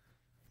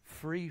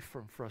free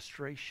from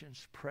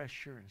frustrations,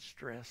 pressure, and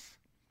stress,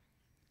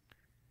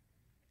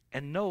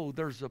 and know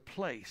there's a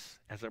place,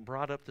 as I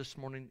brought up this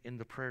morning in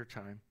the prayer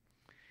time,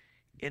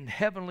 in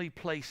heavenly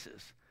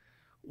places.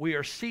 We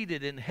are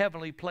seated in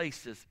heavenly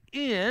places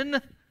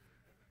in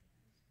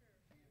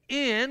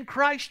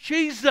Christ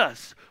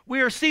Jesus.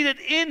 We are seated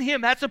in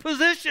Him. That's a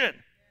position.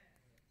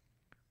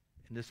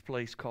 In this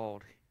place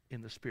called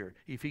in the Spirit.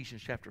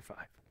 Ephesians chapter 5.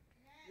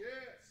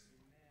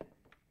 Yes.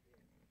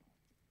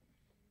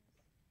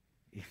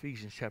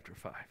 Ephesians chapter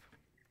 5.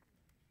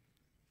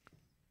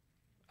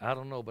 I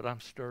don't know, but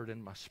I'm stirred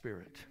in my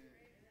spirit.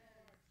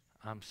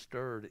 I'm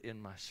stirred in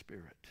my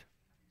spirit.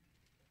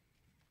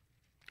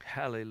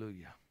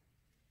 Hallelujah.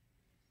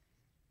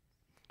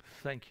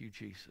 Thank you,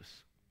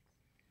 Jesus.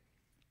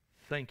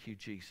 Thank you,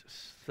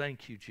 Jesus.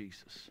 Thank you,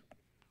 Jesus.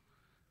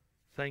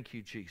 Thank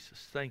you,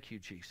 Jesus. Thank you,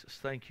 Jesus.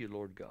 Thank you,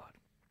 Lord God.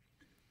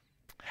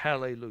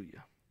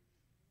 Hallelujah.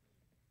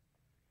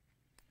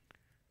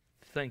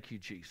 Thank you,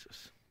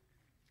 Jesus.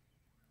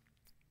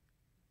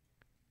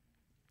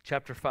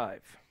 Chapter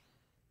 5.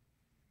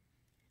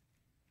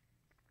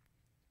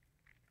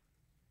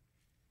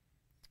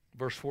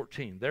 Verse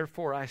 14.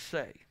 Therefore I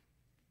say,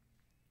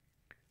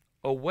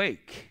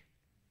 awake,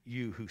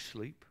 you who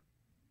sleep.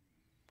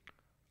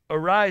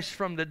 Arise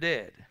from the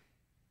dead,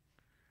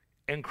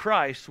 and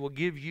Christ will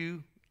give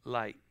you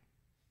light.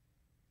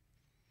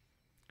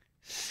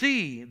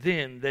 See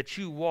then that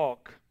you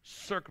walk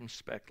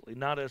circumspectly,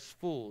 not as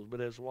fools,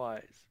 but as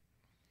wise,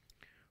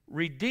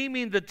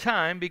 redeeming the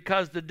time,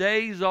 because the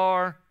days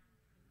are,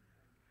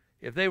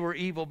 if they were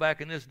evil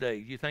back in this day,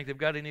 do you think they've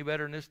got any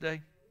better in this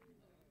day?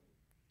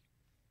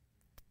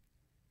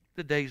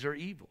 The days are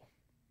evil.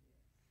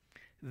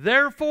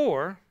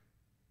 Therefore,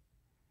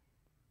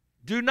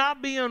 do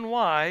not be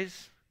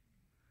unwise,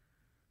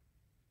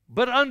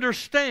 but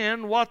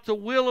understand what the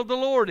will of the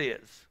Lord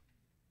is.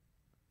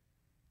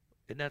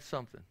 Isn't that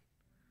something?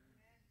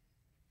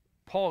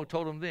 Paul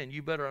told them then,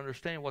 you better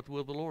understand what the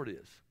will of the Lord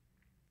is.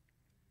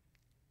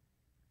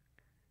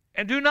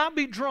 And do not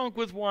be drunk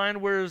with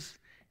wine where is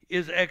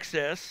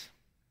excess,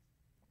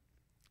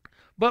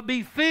 but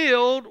be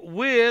filled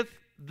with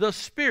the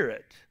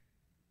Spirit.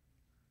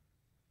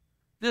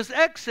 This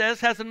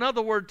excess has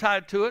another word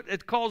tied to it.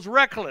 It's called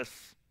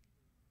reckless.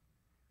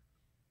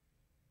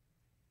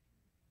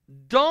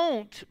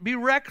 Don't be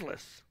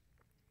reckless.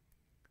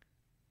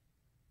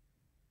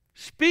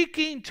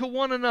 Speaking to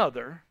one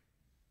another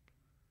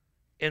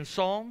in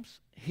psalms,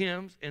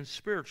 hymns, and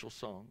spiritual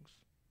songs.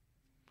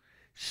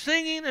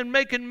 Singing and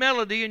making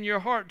melody in your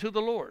heart to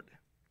the Lord.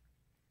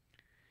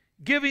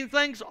 Giving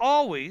thanks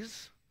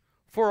always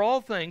for all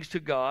things to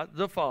God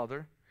the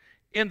Father,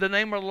 in the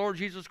name of the Lord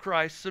Jesus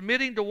Christ,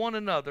 submitting to one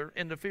another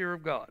in the fear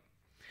of God.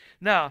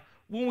 Now,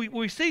 when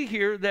we see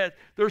here that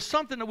there's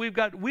something that we've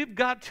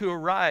got to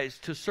arise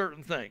to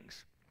certain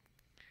things.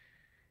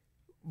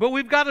 But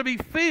we've got to be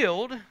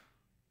filled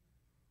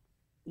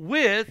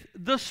with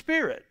the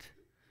Spirit.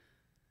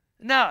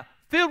 Now,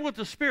 filled with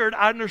the Spirit,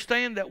 I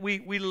understand that we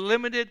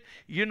limited,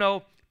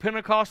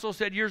 Pentecostal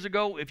said years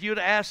ago, if you'd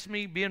asked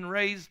me, being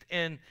raised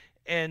in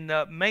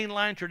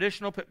mainline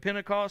traditional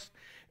Pentecost,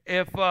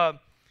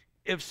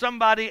 if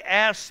somebody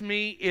asked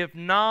me if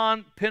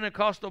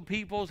non-Pentecostal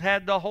peoples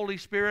had the Holy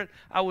Spirit,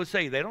 I would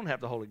say they don't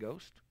have the Holy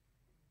Ghost.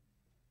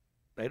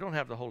 They don't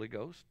have the Holy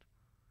Ghost,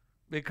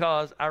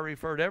 because I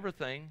referred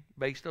everything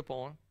based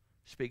upon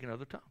speaking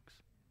other tongues.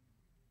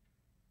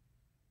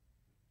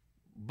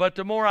 But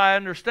the more I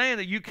understand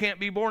that you can't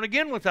be born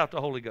again without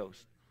the Holy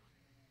Ghost.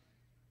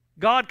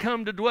 God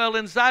come to dwell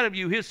inside of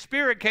you. His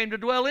Spirit came to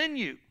dwell in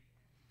you.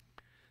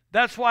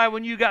 That's why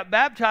when you got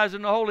baptized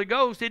in the Holy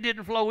Ghost, it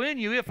didn't flow in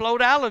you, it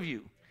flowed out of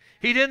you.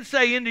 He didn't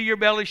say into your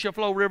belly shall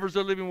flow rivers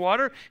of living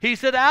water. He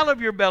said out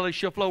of your belly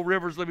shall flow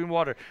rivers of living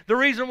water. The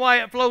reason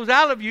why it flows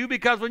out of you,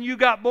 because when you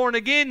got born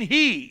again,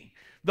 He,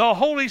 the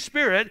Holy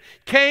Spirit,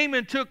 came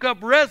and took up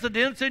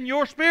residence in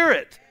your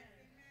spirit.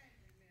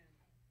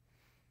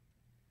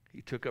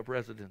 He took up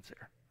residence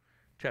there.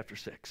 Chapter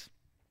 6.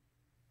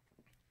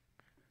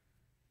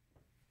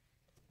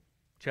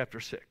 Chapter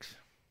 6.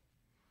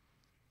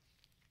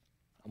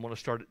 I'm going to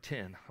start at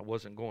 10. I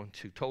wasn't going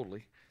to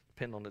totally,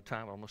 depending on the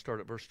time. I'm going to start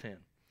at verse 10.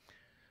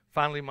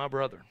 Finally, my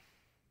brother,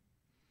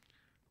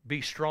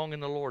 be strong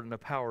in the Lord and the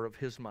power of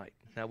His might.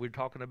 Now, we're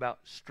talking about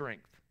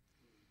strength.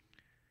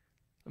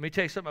 Let me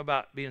tell you something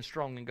about being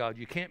strong in God.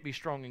 You can't be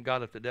strong in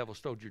God if the devil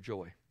stole your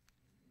joy.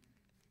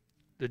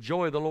 The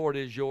joy of the Lord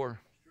is your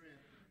strength.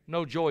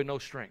 No joy, no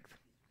strength.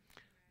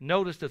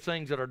 Notice the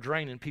things that are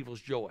draining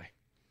people's joy.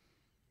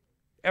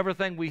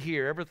 Everything we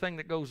hear, everything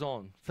that goes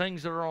on,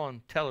 things that are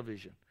on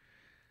television,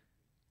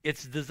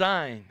 it's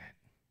designed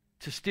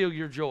to steal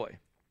your joy.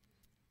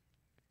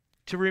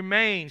 To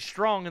remain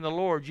strong in the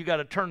Lord, you got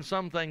to turn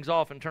some things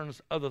off and turn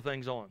other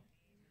things on.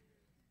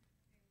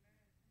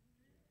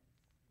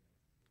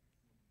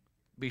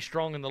 Be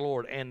strong in the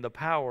Lord and the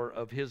power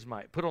of His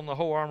might. Put on the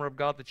whole armor of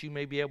God that you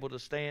may be able to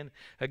stand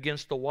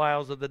against the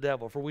wiles of the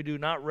devil. For we do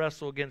not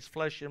wrestle against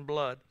flesh and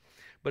blood,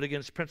 but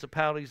against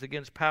principalities,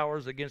 against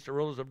powers, against the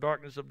rulers of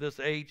darkness of this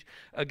age,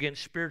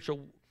 against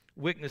spiritual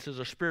weaknesses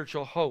or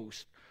spiritual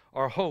hosts,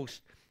 or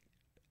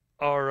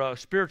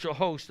spiritual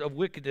host of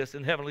wickedness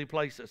in heavenly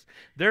places.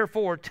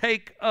 Therefore,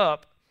 take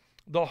up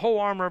the whole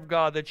armor of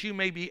God that you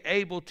may be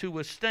able to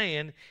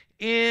withstand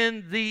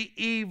in the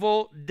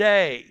evil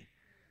day.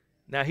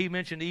 Now, he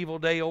mentioned the evil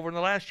day over in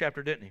the last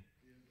chapter, didn't he?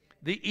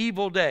 The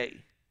evil day.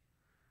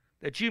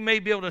 That you may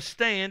be able to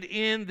stand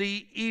in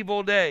the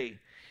evil day.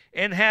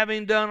 And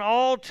having done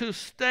all to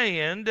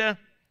stand,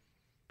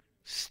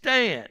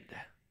 stand.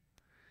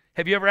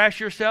 Have you ever asked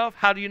yourself,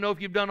 how do you know if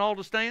you've done all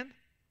to stand?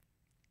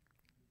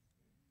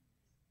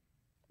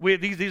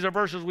 These are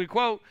verses we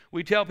quote.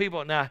 We tell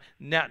people, now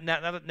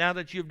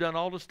that you've done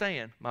all to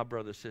stand, my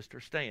brother, sister,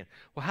 stand.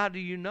 Well, how do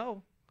you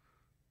know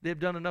they've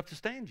done enough to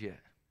stand yet?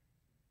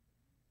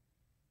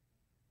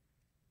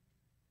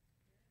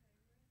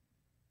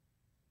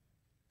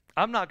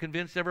 I'm not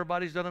convinced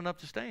everybody's done enough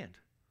to stand.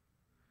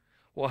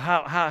 Well,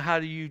 how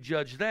do you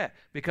judge that?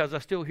 Because I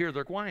still hear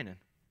they're whining.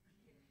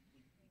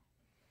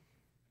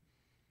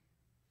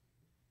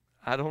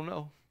 I don't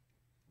know.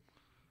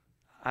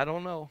 I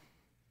don't know.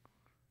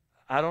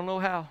 I don't know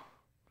how.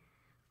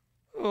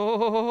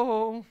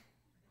 Oh.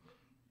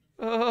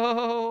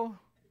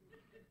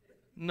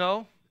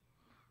 No.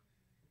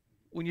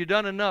 When you've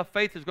done enough,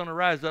 faith is going to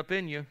rise up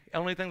in you. The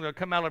only thing that will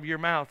come out of your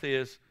mouth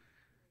is,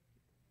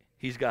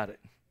 He's got it.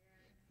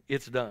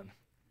 It's done.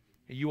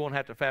 You won't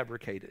have to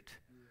fabricate it.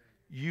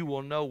 You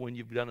will know when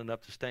you've done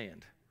enough to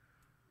stand.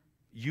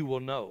 You will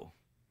know,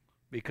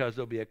 because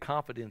there'll be a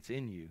confidence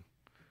in you.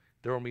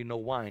 There will be no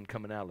wine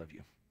coming out of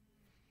you.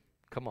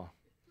 Come on.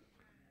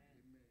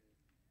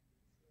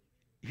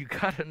 You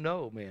got to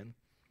know, man.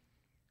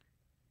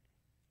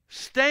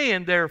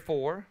 Stand,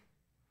 therefore,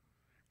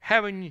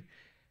 having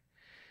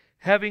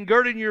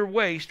girded your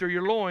waist or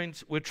your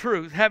loins with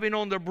truth, having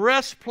on the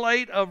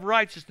breastplate of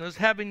righteousness,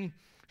 having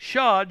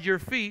shod your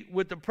feet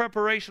with the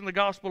preparation of the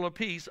gospel of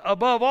peace,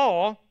 above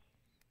all,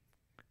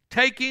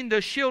 taking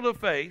the shield of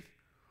faith,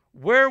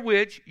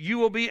 wherewith you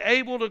will be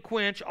able to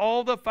quench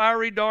all the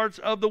fiery darts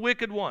of the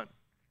wicked one.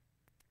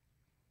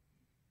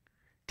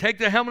 Take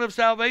the helmet of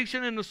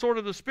salvation and the sword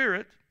of the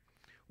Spirit,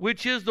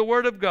 which is the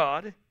word of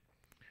God,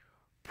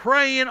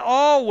 praying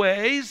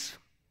always,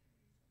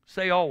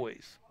 say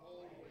always.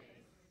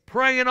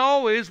 Praying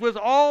always with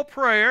all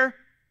prayer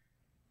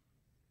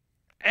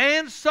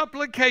and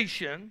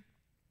supplication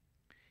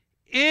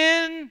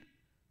in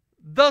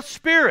the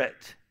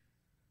Spirit.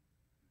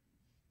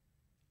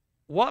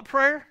 What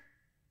prayer?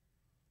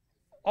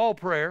 All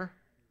prayer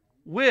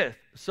with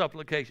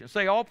supplication.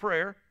 Say all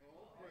prayer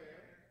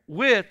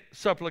with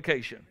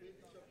supplication.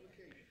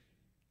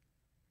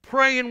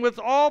 Praying with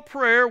all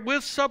prayer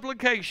with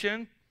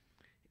supplication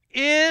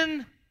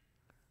in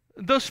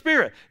the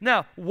Spirit.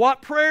 Now,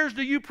 what prayers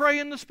do you pray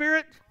in the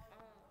Spirit?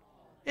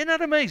 Isn't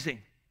that amazing?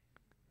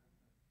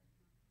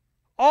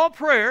 All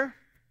prayer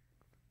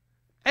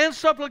and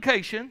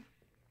supplication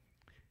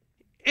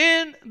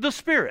in the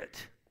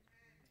Spirit.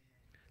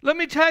 Let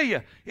me tell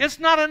you, it's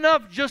not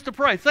enough just to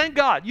pray. Thank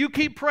God. You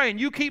keep praying.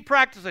 You keep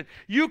practicing.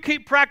 You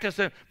keep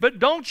practicing. But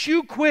don't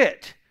you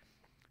quit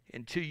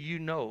until you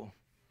know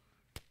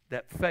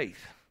that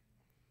faith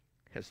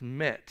has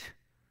met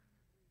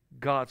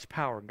God's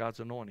power and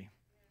God's anointing.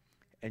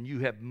 And you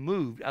have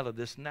moved out of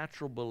this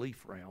natural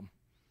belief realm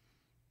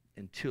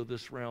until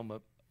this realm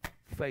of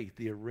faith,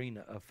 the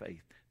arena of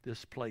faith,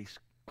 this place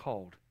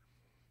called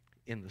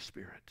in the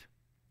Spirit.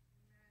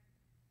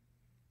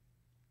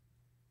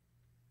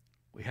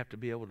 We have to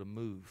be able to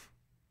move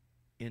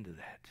into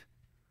that.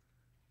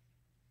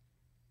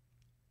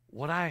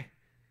 What I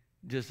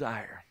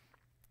desire,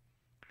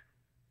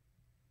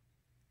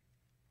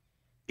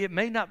 it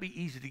may not be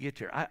easy to get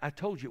there. I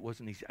told you it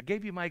wasn't easy. I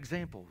gave you my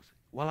examples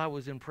while I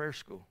was in prayer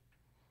school.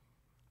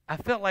 I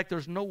felt like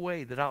there's no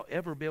way that I'll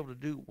ever be able to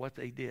do what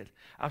they did.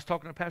 I was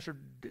talking to Pastor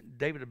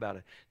David about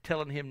it,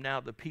 telling him now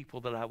the people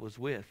that I was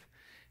with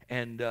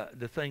and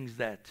the things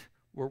that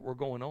were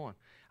going on.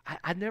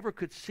 I never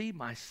could see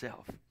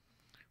myself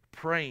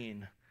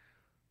praying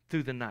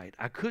through the night.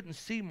 I couldn't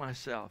see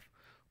myself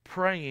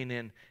praying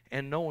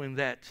and knowing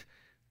that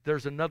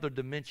there's another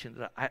dimension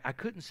that I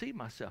couldn't see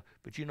myself.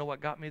 But you know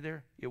what got me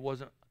there? It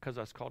wasn't because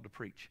I was called to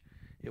preach.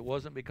 It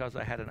wasn't because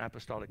I had an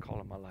apostolic call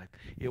in my life.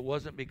 It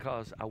wasn't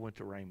because I went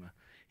to Rhema.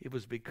 It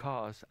was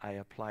because I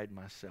applied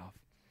myself.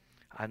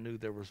 I knew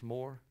there was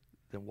more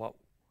than what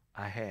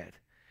I had.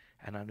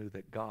 And I knew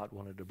that God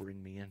wanted to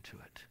bring me into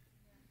it.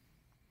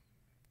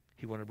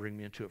 He wanted to bring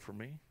me into it for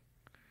me.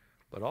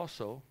 But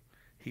also,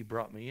 He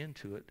brought me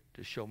into it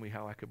to show me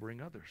how I could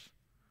bring others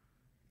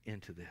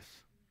into this.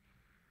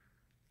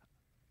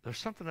 There's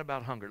something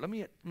about hunger. Let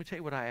me tell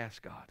you what I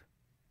asked God.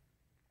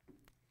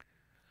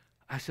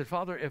 I said,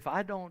 Father, if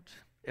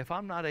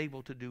I'm not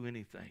able to do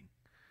anything,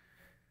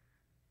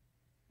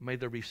 may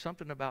there be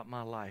something about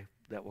my life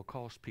that will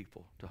cause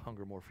people to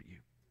hunger more for you.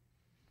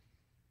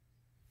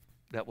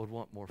 That would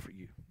want more for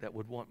you. That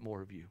would want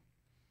more of you.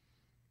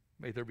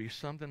 May there be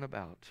something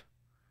about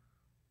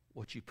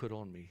what you put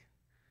on me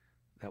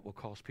that will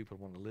cause people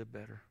to want to live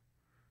better,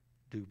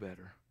 do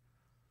better,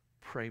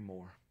 pray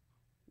more,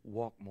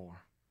 walk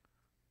more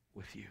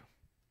with you.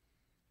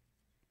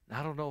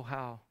 Now, I don't know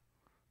how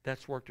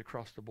that's worked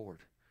across the board,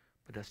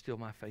 but that's still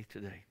my faith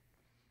today.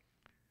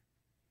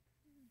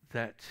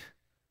 That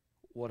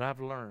what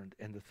I've learned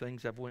and the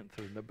things I've went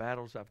through and the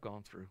battles I've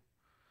gone through,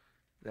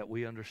 that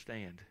we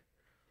understand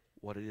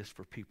what it is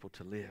for people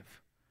to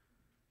live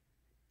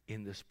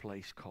in this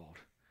place called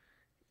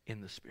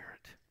in the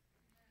Spirit.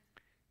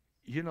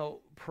 You know,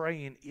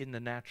 praying in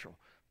the natural,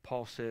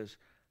 Paul says,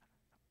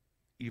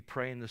 you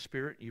pray in the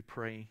Spirit, you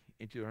pray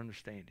into your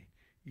understanding.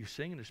 You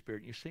sing in the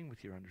Spirit, you sing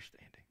with your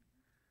understanding.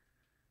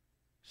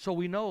 So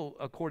we know,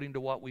 according to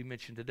what we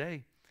mentioned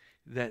today,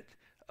 that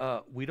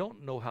we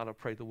don't know how to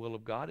pray the will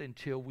of God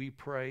until we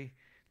pray,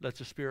 let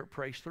the Spirit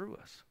praise through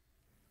us.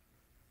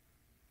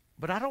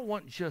 But I don't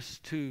want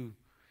just to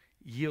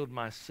yield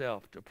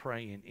myself to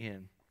praying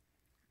in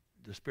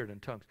the Spirit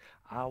and tongues.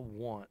 I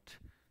want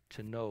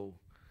to know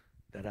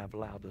that I've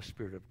allowed the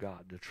Spirit of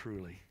God to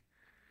truly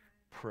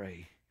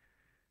pray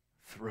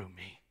through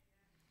me.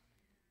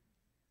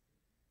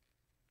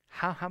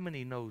 How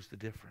many knows the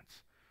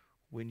difference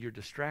when you're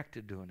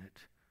distracted doing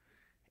it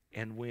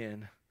and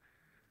when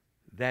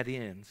that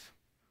ends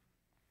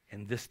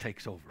and this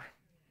takes over?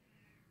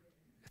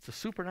 It's a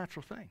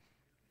supernatural thing.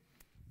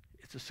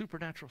 It's a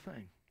supernatural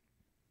thing.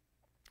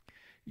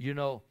 You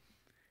know,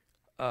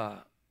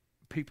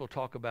 people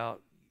talk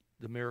about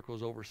the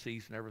miracles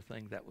overseas and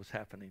everything that was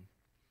happening.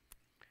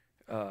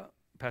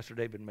 Pastor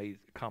David made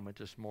a comment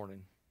this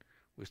morning.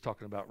 We was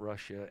talking about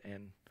Russia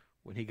and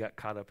when he got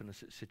caught up in a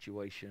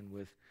situation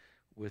with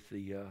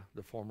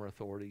the former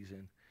authorities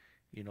and,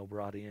 you know,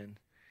 brought in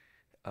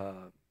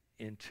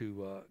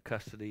into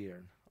custody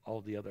and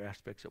all the other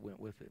aspects that went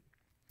with it.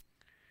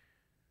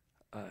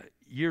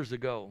 Years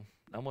ago,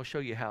 I'm going to show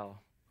you how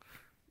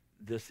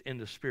this in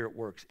the Spirit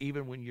works,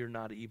 even when you're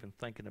not even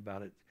thinking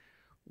about it.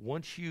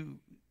 Once you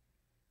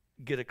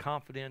get a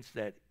confidence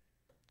that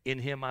in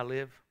Him I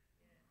live,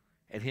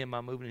 at Him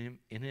I move,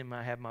 in Him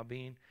I have my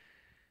being,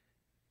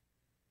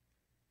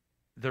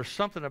 there's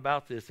something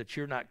about this that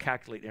you're not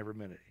calculating every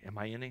minute. Am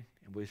I in Him?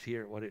 And was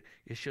here?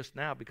 It's just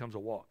now becomes a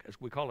walk. As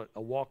we call it,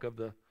 a walk of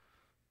the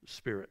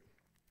Spirit.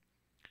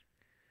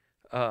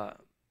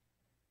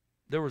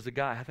 There was a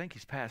guy, I think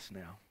he's passed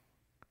now.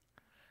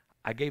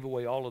 I gave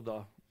away all of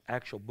the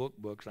actual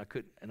books.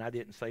 I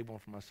didn't save one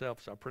for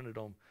myself, so I printed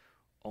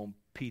on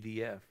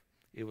PDF.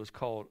 It was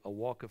called a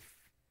walk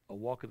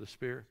of the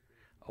Spirit,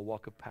 a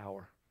walk of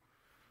power.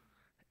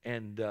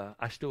 And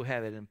I still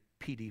have it in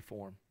PDF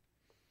form.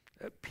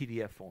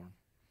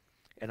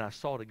 And I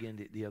saw it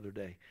again the other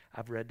day.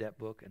 I've read that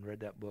book.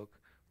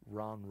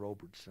 Ron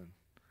Robertson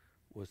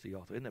was the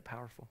author. Isn't it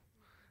powerful?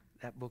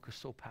 That book is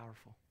so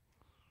powerful.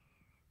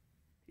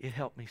 It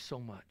helped me so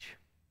much.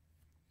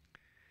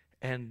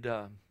 And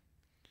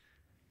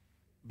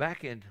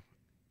back in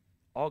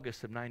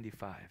August of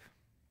 '95,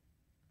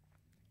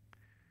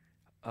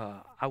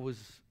 I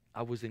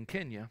was in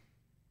Kenya,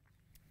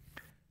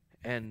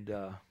 And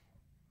I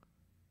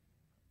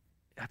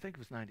think it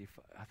was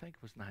 95. I think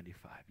it was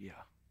 95, yeah.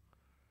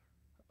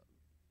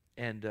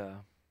 And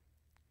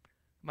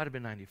might have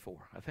been 94.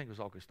 I think it was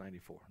August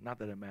 94. Not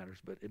that it matters,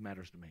 but it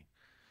matters to me.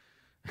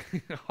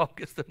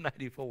 August of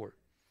 94.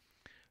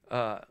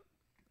 I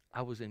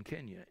was in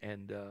Kenya,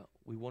 and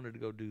we wanted to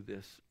go do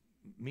this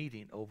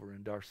meeting over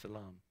in Dar es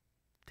Salaam,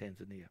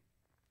 Tanzania.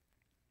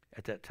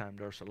 At that time,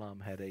 Dar es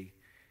Salaam had a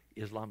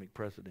Islamic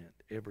president.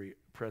 Every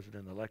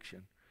president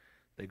election,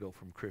 they go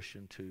from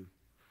Christian to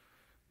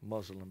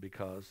Muslim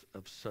because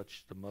of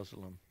such the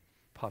Muslim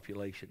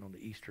population on the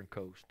eastern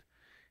coast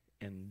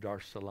in Dar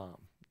es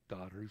Salaam.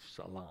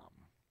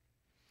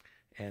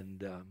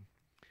 And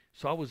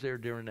so I was there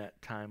during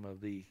that time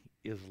of the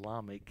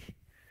Islamic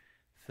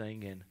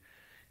thing,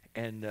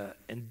 and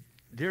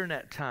during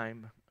that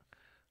time,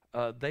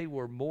 they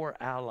were more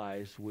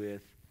allies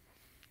with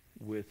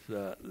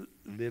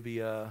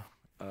Libya,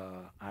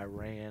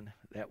 Iran.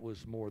 That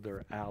was more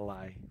their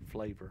ally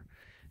flavor,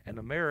 and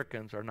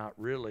Americans are not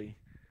really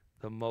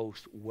the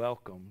most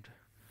welcomed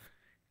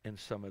in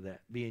some of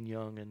that. Being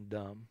young and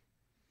dumb,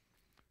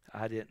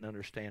 I didn't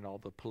understand all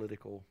the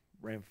political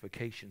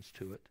ramifications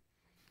to it.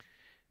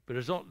 But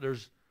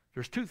there's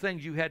two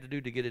things you had to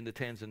do to get into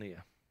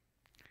Tanzania.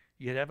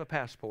 You had to have a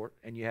passport,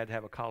 and you had to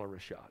have a cholera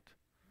shot.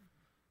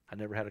 I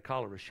never had a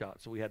cholera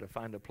shot, so we had to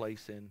find a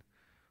place in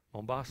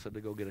Mombasa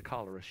to go get a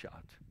cholera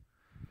shot.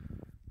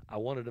 I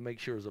wanted to make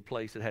sure it was a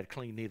place that had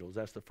clean needles.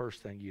 That's the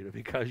first thing you do,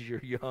 because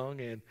you're young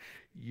and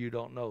you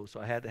don't know.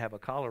 So I had to have a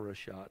cholera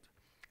shot.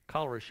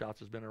 Cholera shots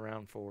has been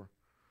around for,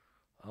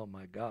 oh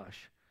my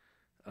gosh,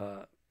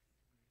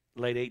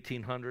 late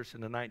 1800s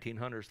and the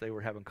 1900s. They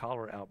were having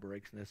cholera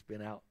outbreaks, and it's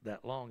been out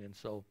that long. And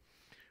so,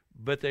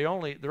 but they're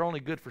only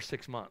good for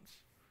 6 months.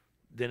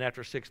 Then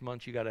after 6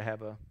 months, you got to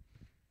have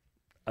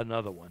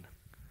another one.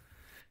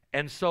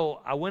 And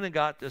so I went and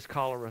got this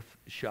cholera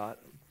shot.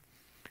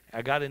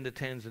 I got into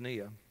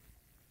Tanzania,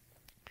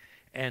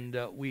 and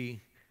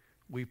we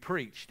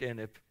preached. And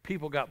if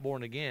people got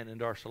born again in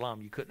Dar es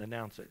Salaam, you couldn't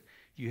announce it.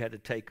 You had to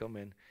take them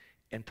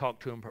and talk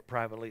to them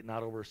privately,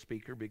 not over a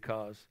speaker,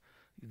 because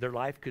their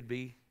life could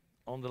be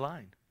on the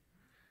line.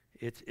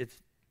 It's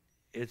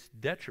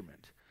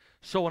detriment.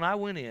 So when I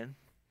went in,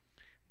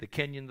 the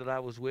Kenyan that I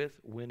was with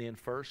went in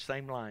first,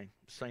 same line,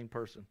 same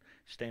person,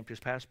 stamped his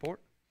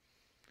passport.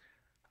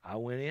 I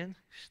went in,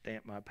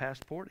 stamped my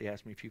passport. He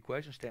asked me a few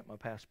questions, stamped my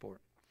passport.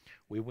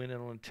 We went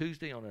in on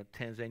Tuesday on a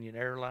Tanzanian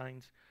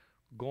Airlines,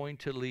 going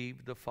to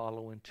leave the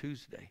following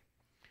Tuesday.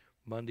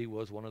 Monday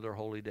was one of their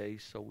holy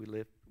days, so we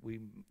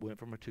went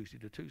from a Tuesday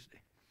to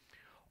Tuesday.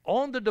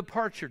 On the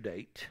departure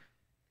date,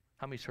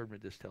 how many's heard me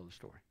this tell the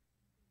story?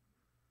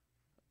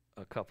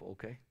 A couple,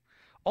 okay.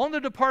 On the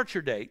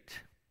departure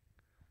date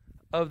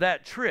of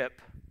that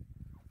trip,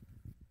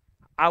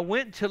 I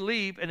went to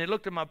leave, and they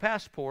looked at my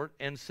passport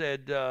and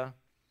said,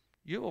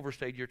 you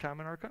overstayed your time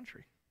in our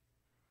country.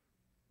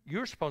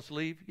 You're supposed to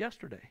leave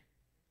yesterday.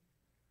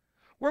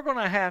 We're going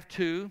to have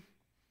to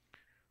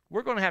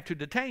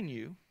detain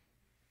you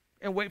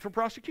and wait for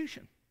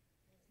prosecution.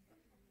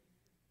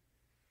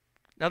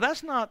 Now,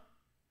 that's not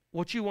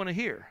what you want to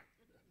hear.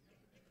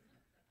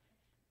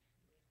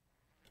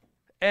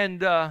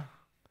 And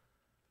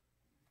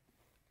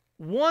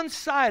one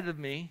side of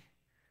me,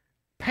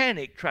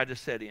 panic tried to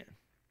set in.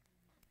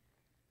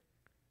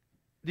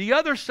 The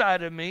other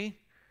side of me,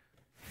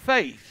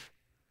 faith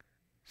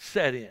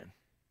set in.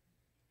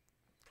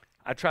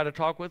 I tried to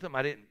talk with them.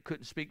 I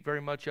couldn't speak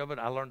very much of it.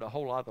 I learned a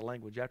whole lot of the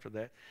language after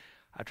that.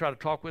 I tried to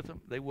talk with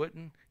them. They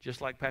wouldn't.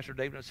 Just like Pastor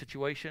David in a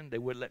situation, they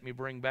wouldn't let me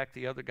bring back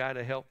the other guy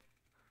to help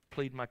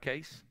plead my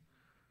case.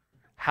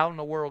 How in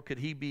the world could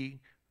he be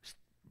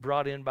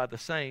brought in by the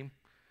same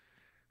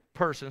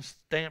person,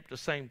 stamped the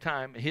same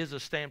time? His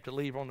is stamped to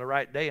leave on the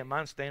right day, and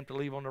mine's stamped to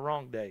leave on the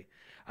wrong day.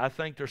 I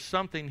think there's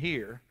something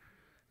here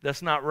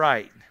that's not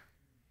right.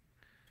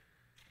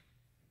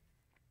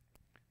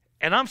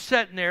 And I'm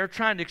sitting there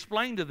trying to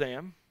explain to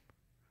them,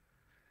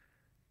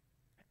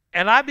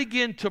 and I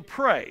begin to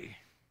pray.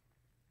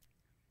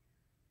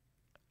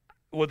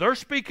 Well, they're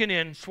speaking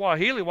in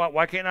Swahili.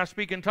 Why can't I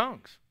speak in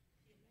tongues?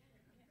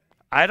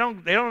 They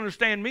don't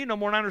understand me no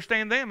more than I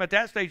understand them at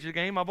that stage of the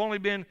game.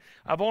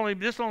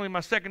 This is only my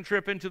second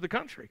trip into the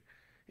country,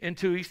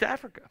 into East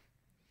Africa.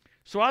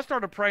 So I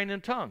started praying in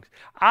tongues.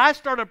 I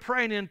started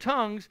praying in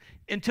tongues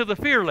until the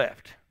fear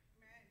left.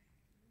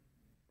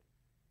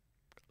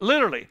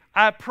 Literally,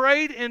 I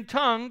prayed in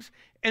tongues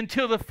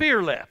until the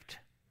fear left.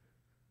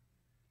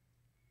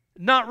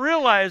 Not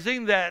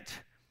realizing that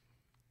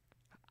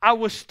I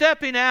was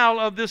stepping out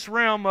of this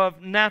realm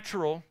of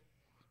natural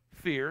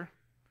fear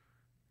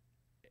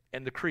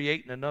and to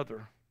creating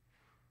another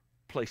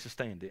place to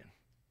stand in.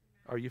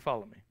 Are you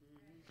following me?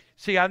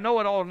 See, I know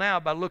it all now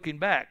by looking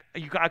back.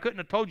 I couldn't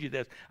have told you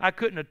this. I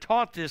couldn't have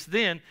taught this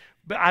then,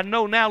 but I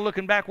know now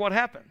looking back what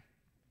happened.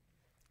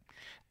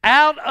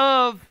 Out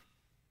of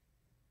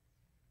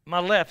my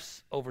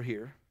left's over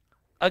here,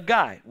 a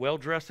guy,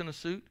 well-dressed in a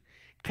suit,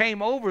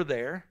 came over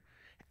there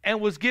and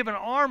was giving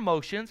arm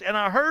motions, and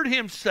I heard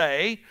him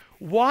say,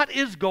 "What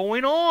is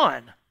going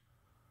on?"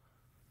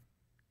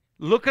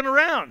 looking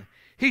around.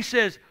 He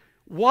says,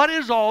 what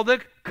is all the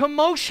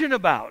commotion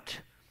about?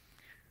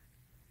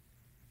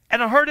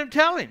 And I heard him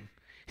tell him.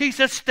 He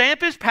said,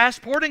 stamp his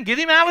passport and get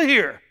him out of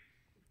here.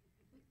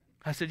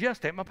 I said, yeah,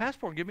 stamp my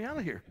passport and get me out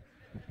of here.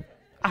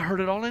 I heard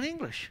it all in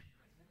English.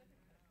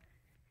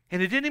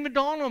 And it didn't even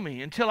dawn on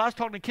me until I was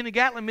talking to Kenneth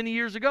Gatlin many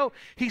years ago.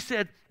 He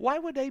said, why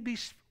would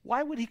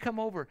he come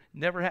over?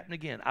 Never happened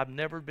again. I've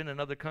never been in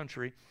another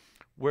country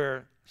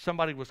where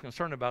somebody was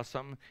concerned about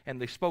something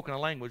and they spoke in a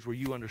language where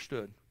you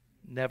understood.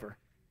 Never.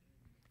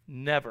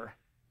 Never.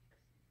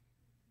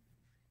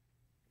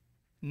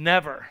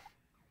 Never.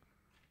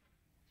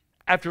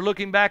 After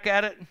looking back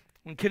at it,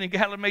 when Kenneth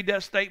Gatlin made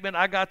that statement,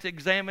 I got to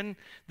examine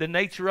the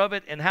nature of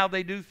it and how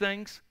they do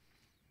things.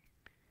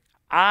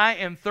 I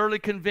am thoroughly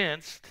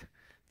convinced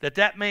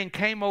that man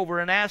came over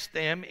and asked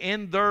them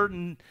in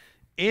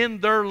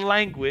their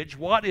language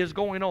what is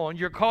going on.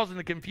 You're causing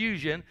the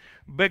confusion,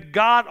 but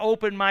God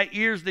opened my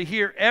ears to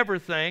hear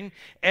everything,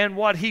 and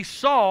what he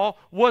saw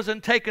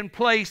wasn't taking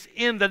place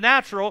in the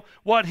natural.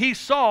 What he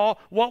saw,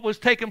 what was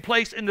taking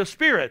place in the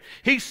spirit.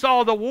 He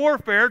saw the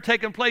warfare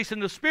taking place in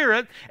the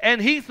spirit, and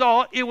he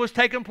thought it was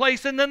taking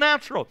place in the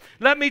natural.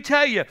 Let me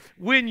tell you,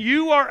 when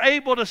you are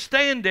able to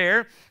stand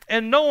there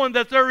and knowing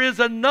that there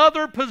is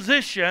another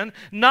position,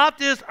 not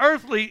this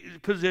earthly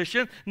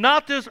position,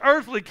 not this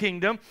earthly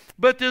kingdom,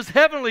 but this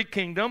heavenly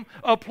kingdom,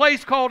 a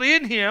place called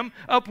in him,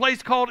 a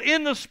place called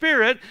in the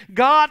spirit,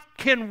 God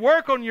can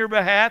work on your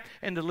behalf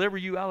and deliver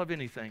you out of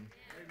anything.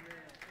 Amen.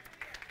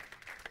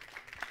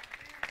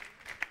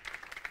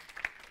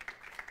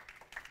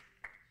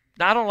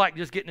 Now, I don't like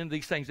just getting into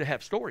these things to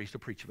have stories to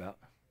preach about.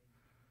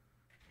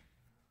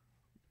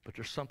 But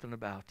there's something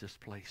about this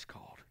place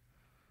called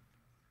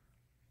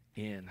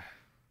in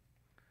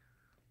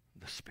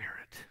the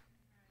Spirit.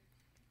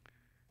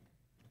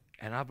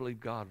 And I believe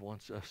God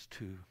wants us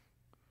to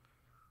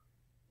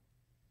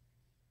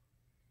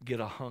get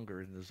a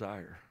hunger and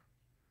desire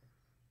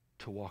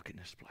to walk in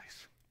this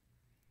place.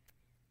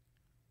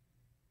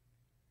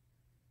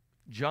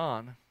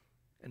 John,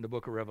 in the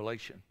book of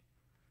Revelation,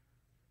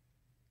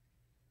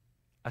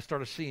 I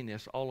started seeing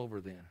this all over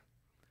then.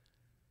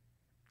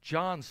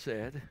 John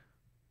said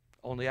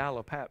on the Isle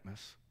of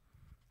Patmos,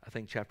 I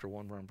think chapter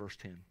 1, around verse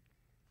 10.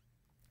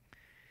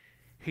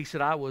 He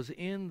said, I was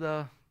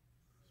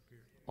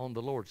on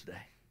the Lord's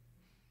day.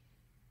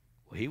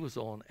 Well, he was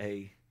on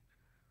a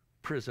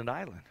prison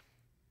island.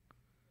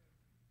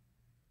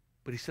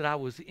 But he said, I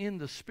was in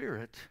the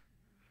Spirit.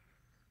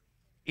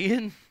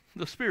 In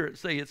the Spirit,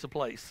 say it's a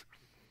place.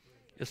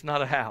 It's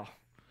not a how.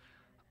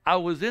 I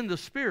was in the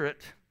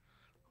Spirit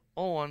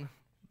on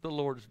the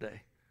Lord's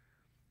day.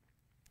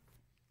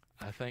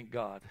 I thank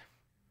God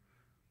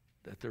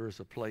that there is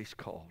a place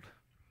called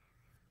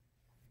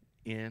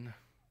in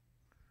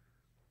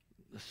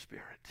the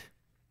Spirit.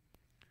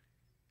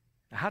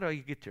 Now, how do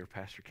you get there,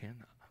 Pastor Ken?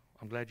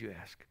 I'm glad you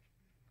asked.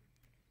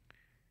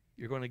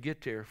 You're going to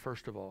get there,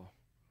 first of all,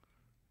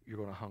 you're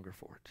going to hunger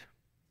for it.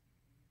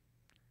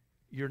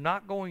 You're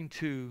not going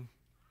to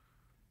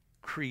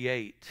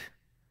create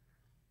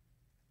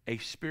a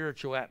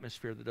spiritual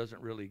atmosphere that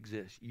doesn't really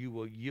exist. You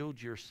will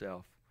yield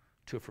yourself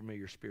to a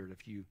familiar spirit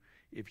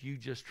if you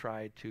just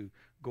try to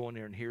go in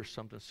there and hear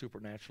something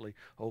supernaturally.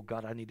 Oh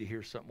God, I need to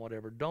hear something,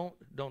 whatever. Don't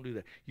do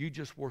that. You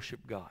just worship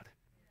God.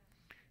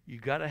 You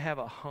got to have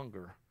a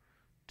hunger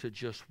to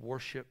just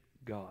worship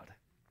God.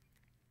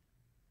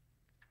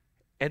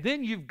 And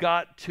then you've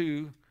got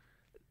to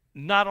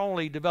not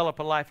only develop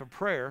a life of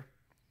prayer,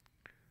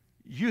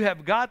 you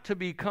have got to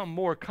become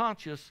more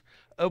conscious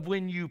of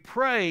when you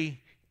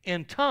pray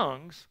in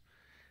tongues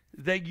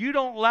that you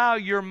don't allow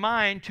your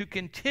mind to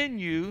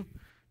continue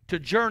to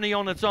journey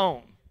on its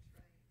own.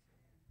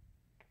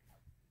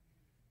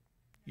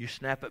 You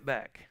snap it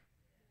back.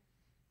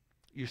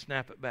 You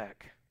snap it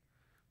back.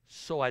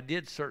 So I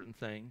did certain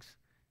things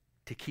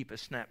to keep it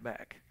snapped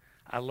back.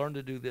 I learned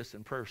to do this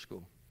in prayer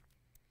school.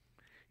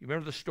 You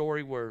remember the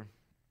story where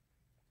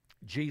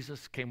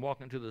Jesus came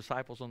walking to the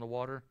disciples on the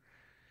water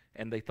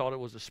and they thought it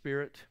was a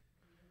spirit?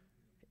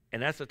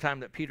 And that's the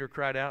time that Peter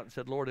cried out and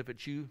said, Lord, if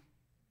it's you,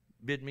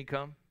 bid me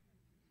come.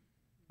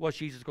 Was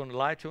Jesus going to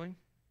lie to him?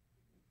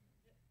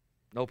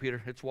 No,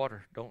 Peter, it's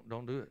water.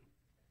 Don't do it.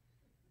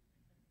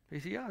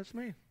 He said, yeah, it's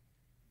me.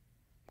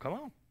 Come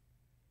on.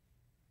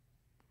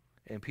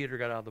 And Peter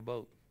got out of the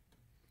boat.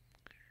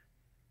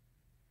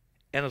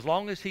 And as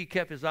long as he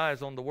kept his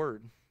eyes on the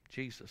Word,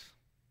 Jesus,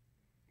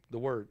 the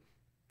Word,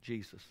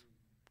 Jesus,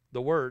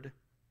 the Word,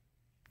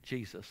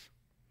 Jesus,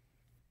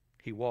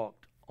 he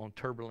walked on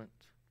turbulent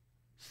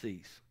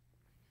seas.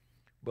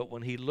 But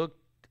when he looked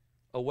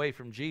away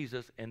from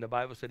Jesus, and the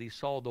Bible said he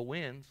saw the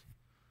winds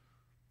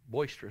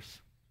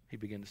boisterous, he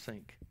began to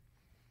sink.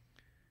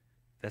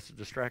 That's a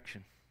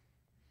distraction.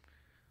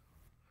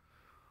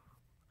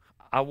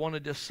 I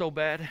wanted this so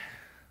bad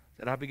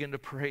that I began to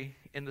pray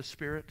in the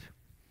Spirit.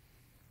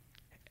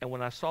 And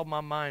when I saw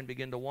my mind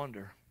begin to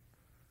wander,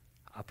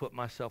 I put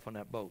myself on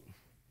that boat.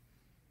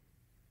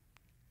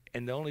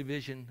 And the only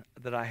vision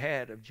that I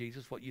had of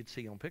Jesus, what you'd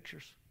see on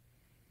pictures.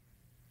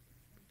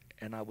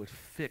 and I would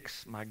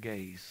fix my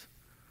gaze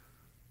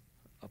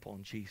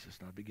upon Jesus,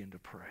 and I'd begin to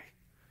pray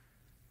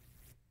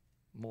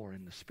more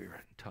in the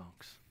Spirit and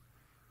tongues.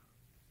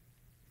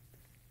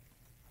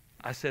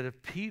 I said,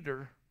 if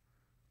Peter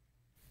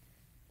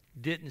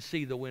didn't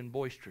see the wind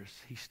boisterous,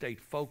 he stayed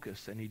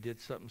focused and he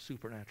did something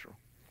supernatural.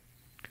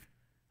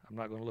 I'm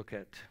not going to look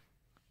at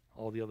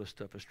all the other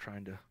stuff that's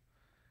trying to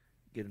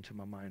get into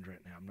my mind right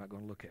now. I'm not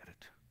going to look at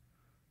it.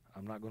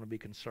 I'm not going to be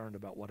concerned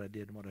about what I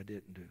did and what I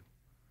didn't do.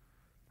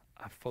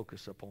 I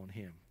focus upon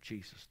him,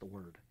 Jesus, the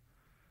Word.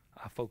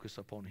 I focus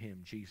upon him,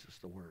 Jesus,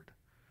 the Word.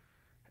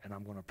 And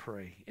I'm going to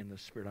pray in the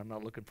Spirit. I'm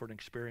not looking for an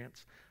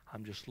experience.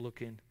 I'm just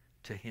looking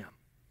to him.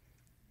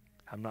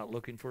 I'm not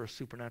looking for a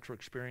supernatural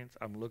experience.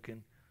 I'm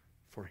looking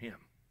for him.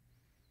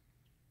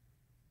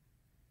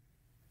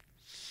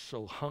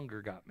 So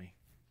hunger got me.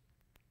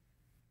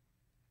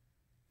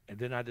 And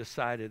then I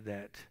decided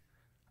that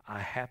I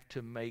have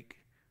to make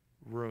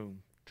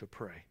room to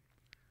pray.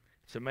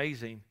 It's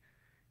amazing,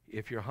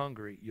 if you're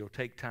hungry, you'll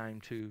take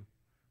time to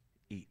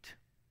eat.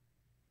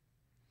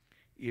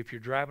 If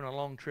you're driving a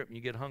long trip and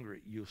you get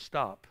hungry, you'll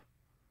stop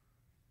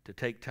to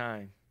take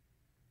time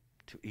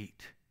to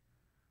eat.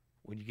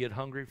 When you get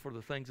hungry for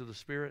the things of the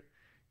Spirit,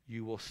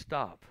 you will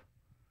stop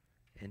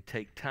and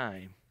take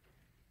time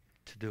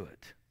to do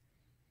it.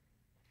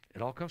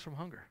 It all comes from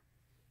hunger.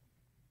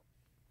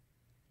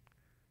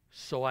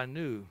 So I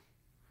knew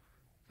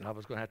that I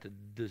was going to have to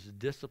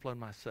discipline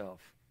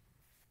myself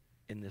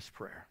in this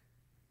prayer.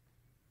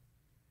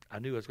 I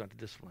knew I was going to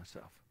discipline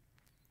myself.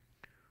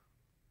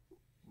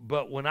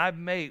 But when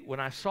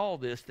I saw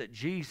this, that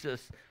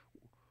Jesus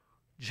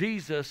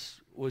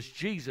was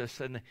Jesus,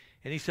 and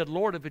he said,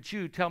 Lord, if it's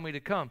you, tell me to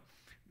come.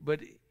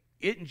 But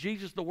isn't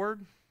Jesus the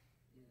Word?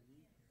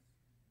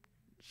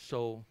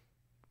 So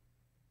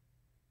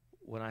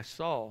when I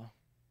saw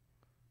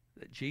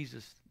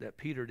that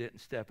Peter didn't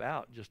step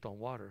out just on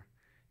water,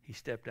 he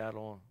stepped out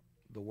on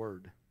the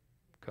Word,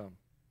 come.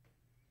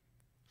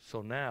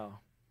 So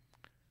now,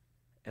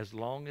 as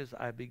long as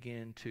I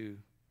begin to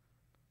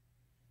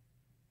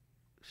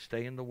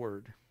stay in the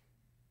Word,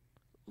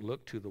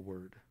 look to the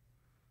Word,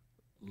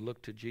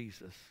 look to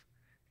Jesus,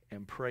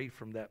 and pray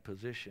from that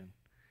position,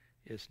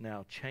 it's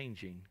now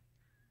changing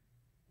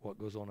what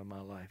goes on in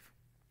my life.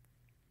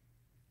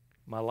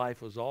 My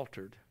life was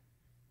altered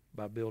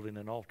by building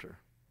an altar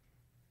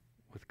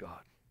with God.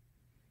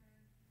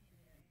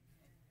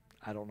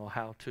 I don't know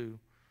how to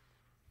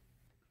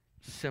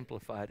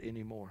simplify it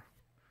anymore.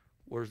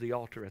 Where's the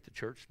altar at the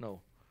church?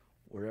 No.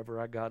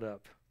 Wherever I got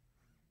up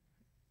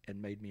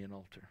and made me an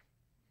altar.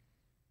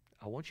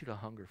 I want you to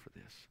hunger for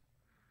this.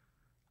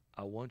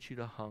 I want you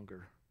to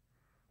hunger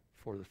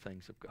for the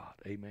things of God.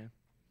 Amen?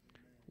 I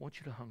want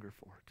you to hunger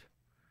for it.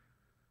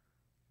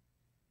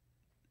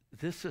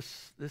 This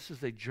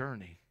is a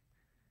journey.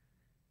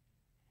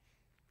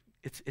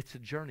 It's a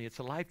journey. It's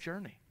a life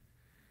journey.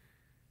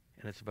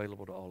 And it's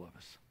available to all of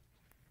us.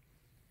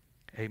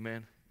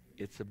 Amen?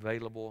 It's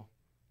available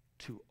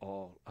to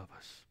all of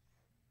us.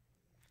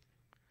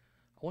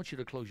 I want you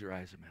to close your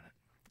eyes a minute.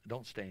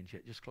 Don't stand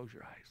yet. Just close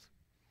your eyes.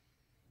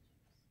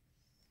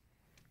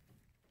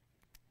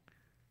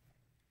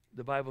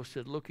 The Bible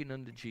said, looking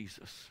unto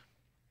Jesus,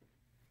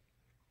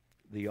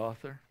 the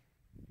author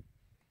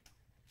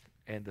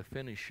and the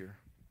finisher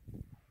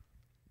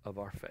of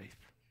our faith.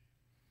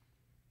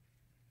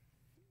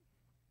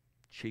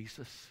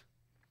 Jesus,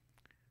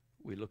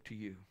 we look to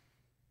you.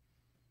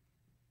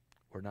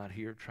 We're not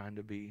here trying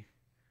to be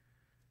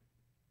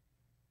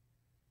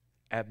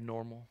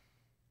abnormal.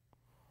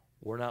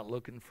 We're not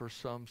looking for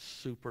some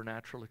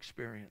supernatural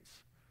experience.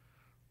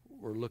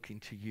 We're looking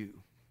to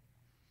you.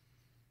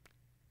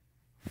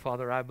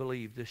 Father, I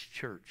believe this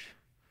church,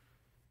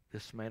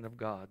 this man of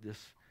God,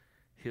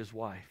 his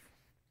wife,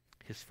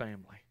 his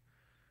family,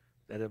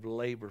 that have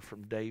labored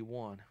from day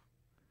one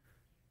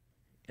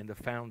in the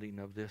founding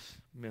of this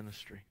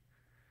ministry.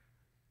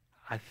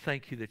 I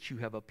thank you that you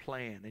have a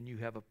plan and you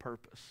have a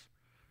purpose.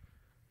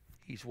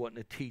 He's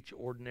wanting to teach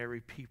ordinary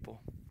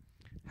people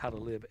how to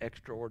live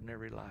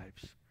extraordinary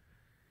lives.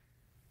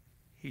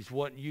 He's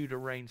wanting you to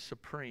reign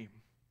supreme.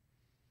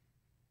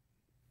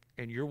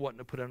 And you're wanting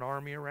to put an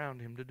army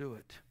around him to do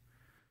it.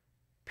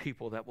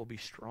 People that will be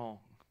strong.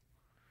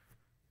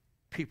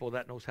 People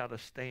that knows how to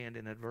stand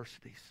in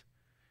adversities.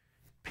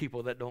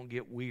 People that don't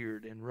get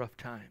weird in rough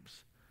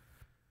times.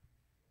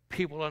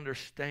 People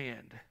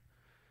understand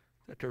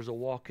that there's a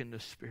walk in the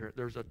Spirit.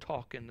 There's a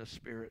talk in the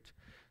Spirit.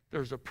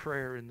 There's a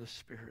prayer in the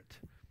Spirit.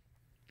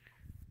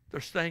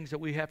 There's things that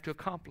we have to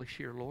accomplish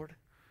here, Lord.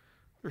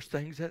 There's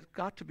things that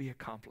got to be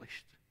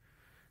accomplished.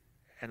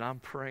 And I'm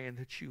praying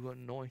that you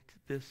anoint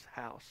this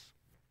house.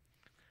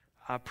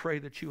 I pray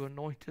that you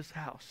anoint this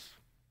house.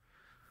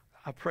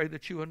 I pray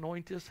that you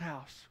anoint this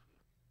house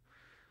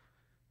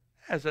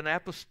as an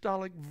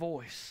apostolic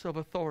voice of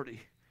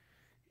authority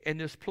in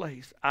this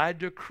place. I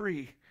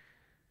decree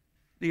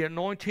the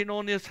anointing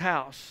on this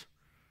house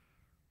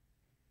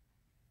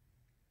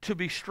to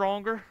be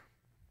stronger,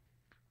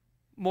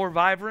 more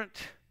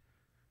vibrant,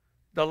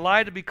 the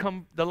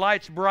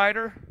light's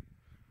brighter,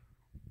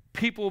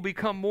 People will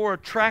become more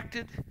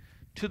attracted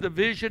to the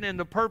vision and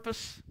the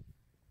purpose.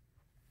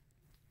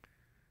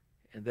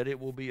 And that it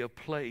will be a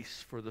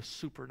place for the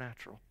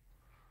supernatural.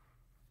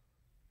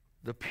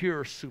 The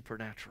pure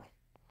supernatural.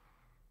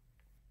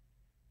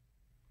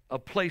 A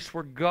place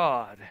where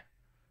God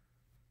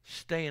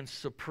stands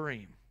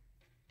supreme.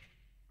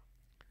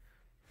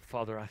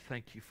 Father, I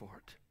thank you for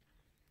it.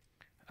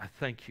 I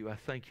thank you, I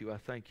thank you, I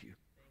thank you.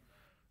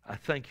 I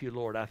thank you,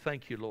 Lord. I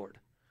thank you, Lord.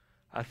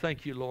 I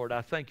thank you, Lord.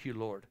 I thank you,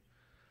 Lord.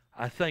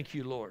 I thank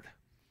you, Lord.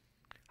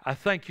 I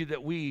thank you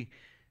that we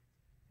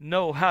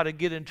know how to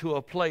get into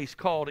a place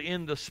called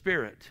in the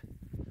Spirit.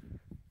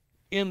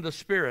 In the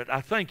Spirit.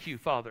 I thank you,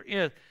 Father.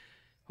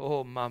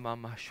 Oh,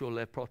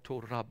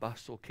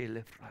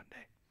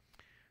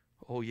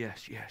 oh,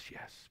 yes, yes,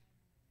 yes.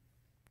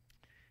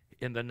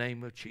 In the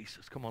name of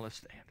Jesus. Come on, let's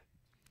stand.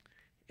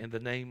 In the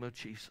name of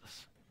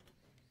Jesus.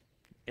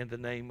 In the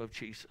name of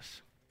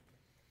Jesus.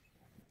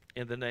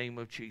 In the name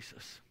of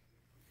Jesus.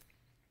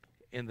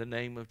 In the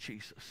name of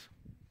Jesus.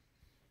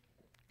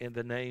 In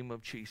the name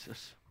of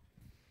Jesus.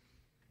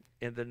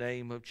 In the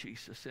name of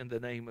Jesus. In the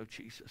name of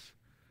Jesus.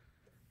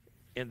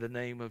 In the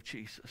name of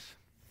Jesus.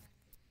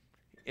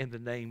 In the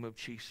name of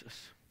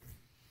Jesus.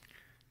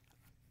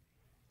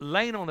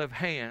 Laying on of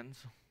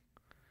hands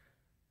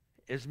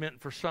is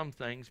meant for some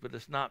things, but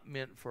it's not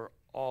meant for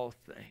all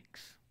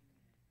things.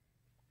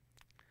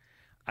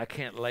 I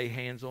can't lay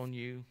hands on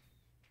you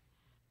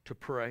to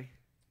pray.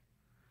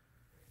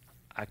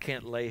 I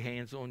can't lay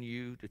hands on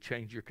you to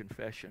change your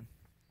confession.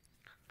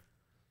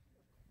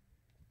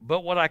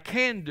 But what I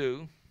can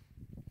do,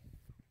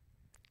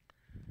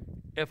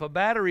 if a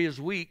battery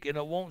is weak and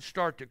it won't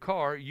start the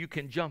car, you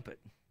can jump it.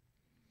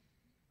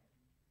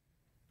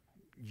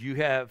 You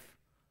have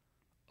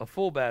a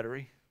full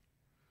battery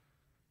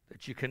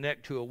that you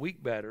connect to a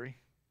weak battery,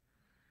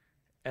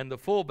 and the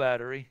full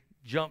battery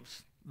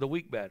jumps the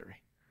weak battery.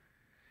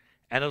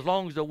 And as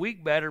long as the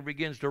weak battery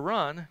begins to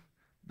run,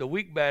 the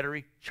weak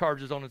battery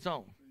charges on its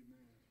own.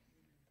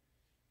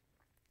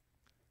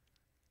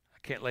 I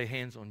can't lay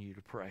hands on you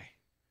to pray.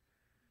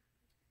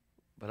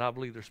 But I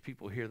believe there's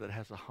people here that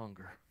has a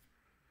hunger.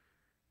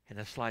 And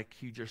it's like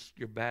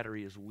your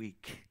battery is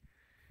weak.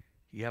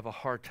 You have a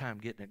hard time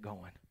getting it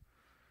going.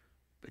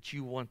 But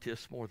you want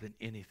this more than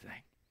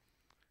anything.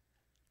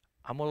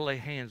 I'm going to lay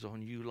hands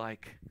on you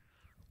like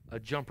a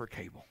jumper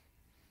cable.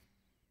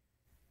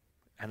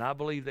 And I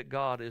believe that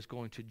God is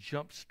going to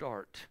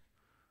jumpstart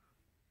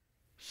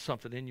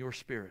something in your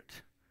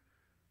spirit.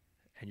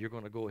 And you're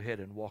going to go ahead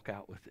and walk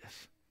out with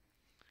this.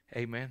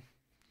 Amen.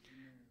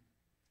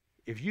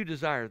 If you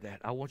desire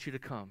that, I want you to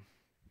come.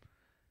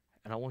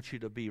 And I want you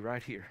to be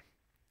right here.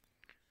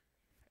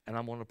 And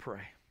I'm going to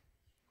pray.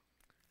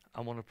 I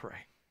want to pray.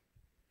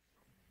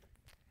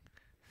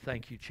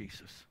 Thank you,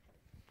 Jesus.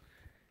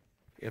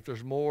 If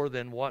there's more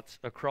than what's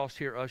across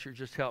here, usher,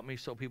 just help me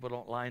so people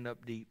don't line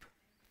up deep.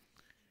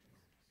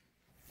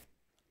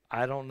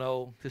 I don't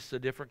know. This is a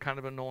different kind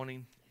of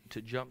anointing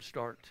to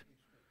jumpstart.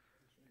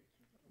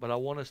 But I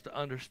want us to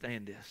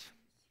understand this.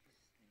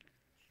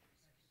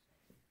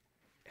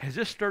 Has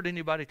this stirred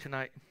anybody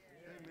tonight?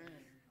 Amen.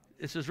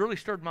 This has really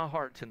stirred my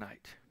heart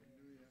tonight.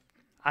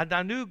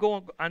 I knew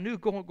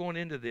going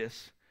into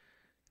this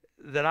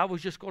that I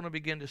was just going to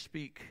begin to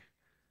speak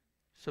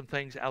some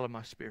things out of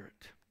my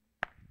spirit.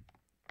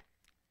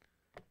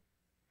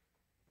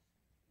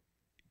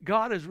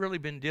 God has really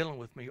been dealing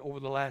with me over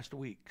the last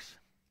weeks.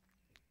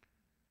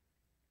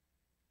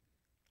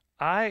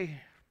 I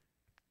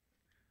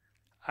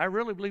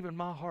really believe in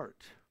my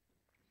heart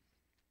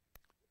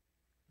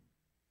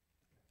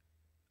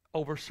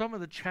over some of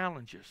the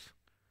challenges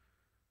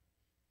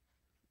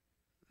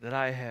that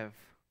I have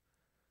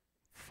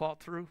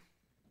fought through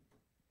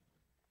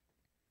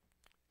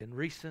in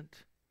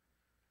recent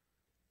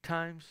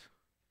times,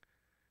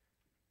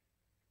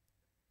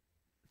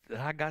 that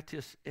I got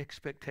this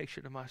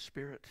expectation in my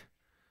spirit.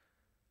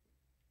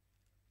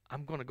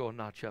 I'm going to go a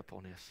notch up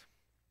on this.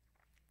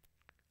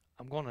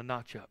 I'm going to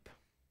notch up.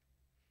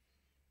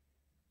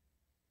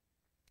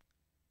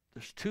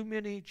 There's too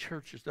many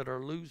churches that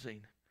are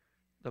losing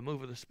the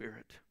move of the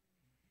Spirit.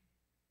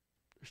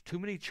 There's too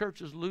many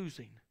churches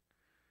losing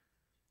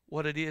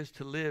what it is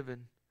to live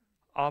and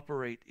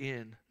operate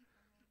in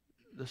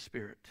the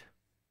Spirit.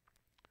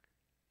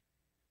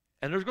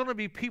 And there's going to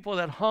be people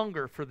that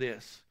hunger for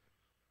this.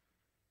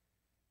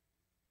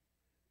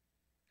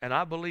 And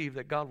I believe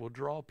that God will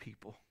draw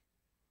people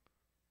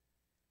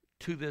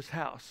to this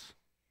house.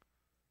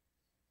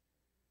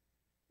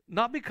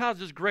 Not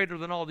because it's greater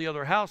than all the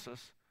other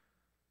houses,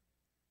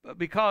 but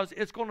because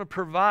it's going to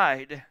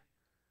provide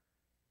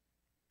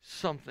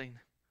something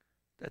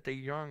that they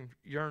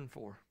yearn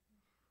for.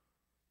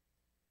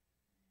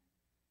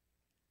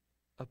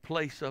 A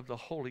place of the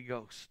Holy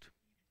Ghost.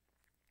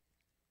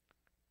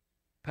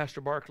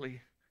 Pastor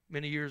Barkley,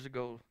 many years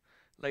ago,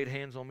 laid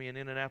hands on me in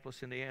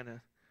Indianapolis,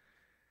 Indiana.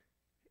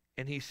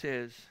 And he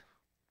says,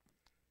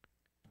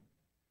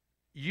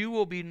 you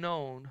will be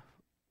known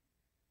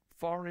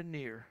far and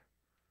near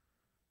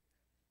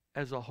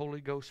as a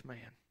Holy Ghost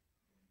man.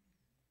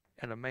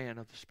 and a man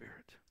of the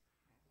Spirit.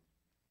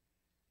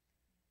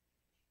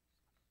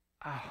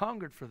 I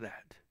hungered for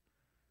that.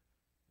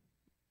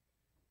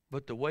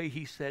 But the way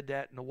he said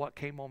that and what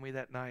came on me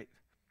that night,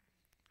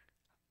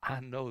 I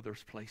know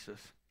there's places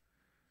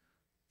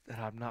that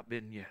I've not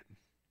been yet.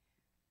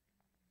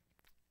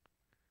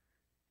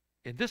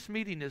 And this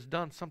meeting has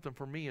done something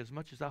for me as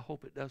much as I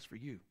hope it does for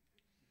you.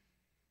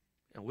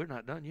 And we're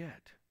not done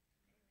yet.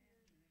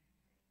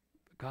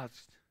 God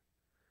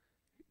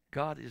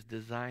is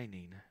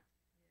designing.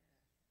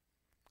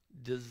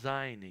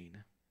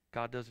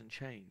 God doesn't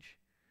change.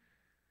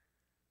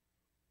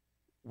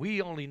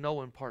 We only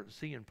know in part and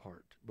see in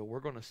part, but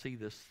we're going to see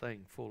this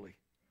thing fully.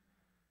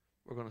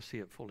 We're going to see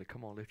it fully.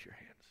 Come on, lift your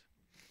hands.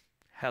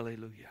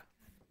 Hallelujah.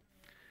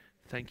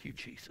 Thank you,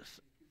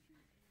 Jesus.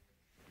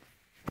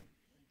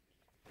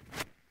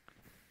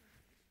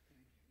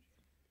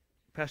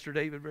 Pastor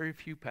David, very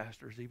few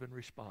pastors even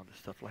respond to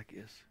stuff like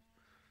this.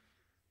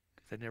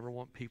 They never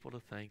want people to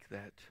think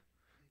that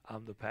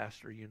I'm the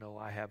pastor, you know,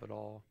 I have it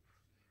all.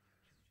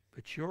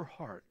 But your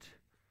heart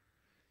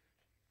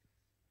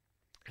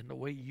and the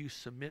way you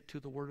submit to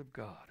the Word of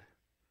God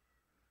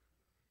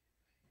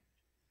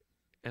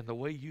and the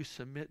way you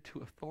submit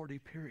to authority,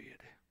 period.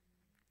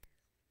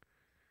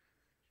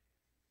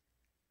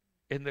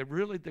 And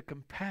the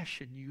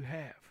compassion you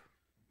have.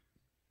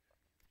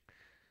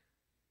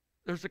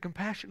 There's a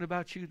compassion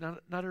about you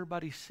not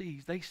everybody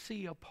sees. They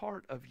see a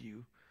part of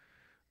you,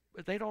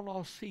 but they don't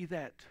all see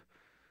that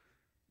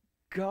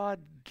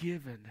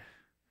God-given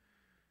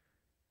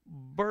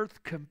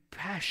birth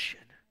compassion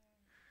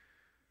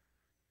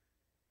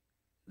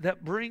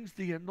that brings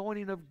the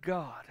anointing of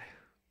God.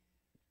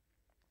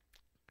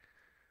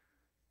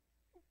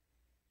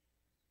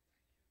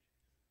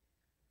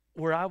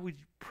 Where I would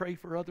pray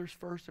for others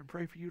first and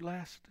pray for you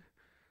last,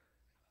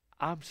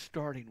 I'm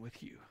starting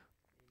with you.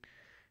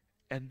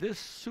 And this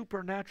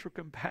supernatural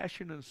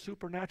compassion and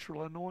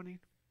supernatural anointing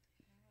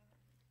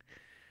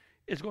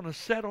is going to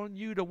set on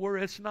you to where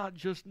it's not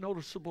just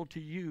noticeable to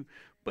you,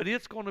 but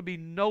it's going to be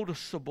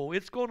noticeable.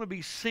 It's going to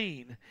be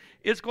seen.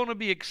 It's going to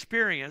be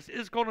experienced.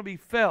 It's going to be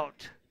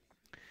felt.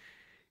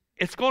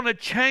 It's going to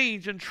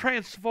change and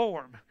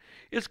transform.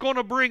 It's going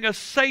to bring a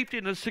safety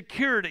and a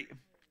security.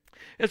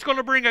 It's going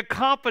to bring a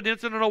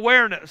confidence and an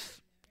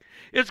awareness.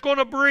 It's going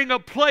to bring a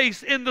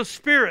place in the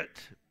Spirit.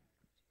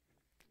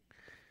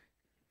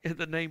 In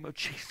the name of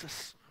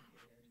Jesus.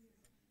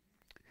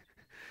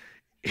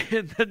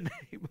 In the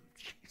name of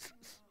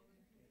Jesus.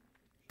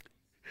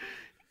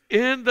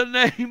 In the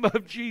name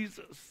of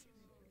Jesus.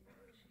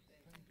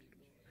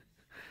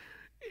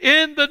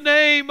 In the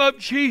name of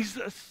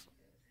Jesus.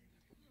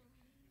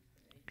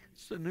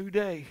 It's a new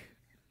day.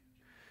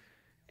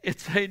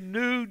 It's a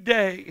new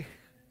day.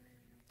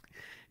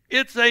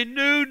 It's a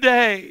new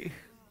day.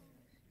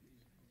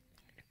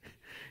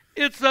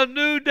 It's a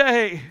new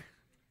day.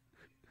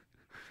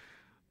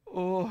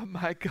 Oh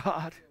my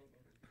God.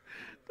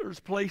 There's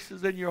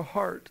places in your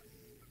heart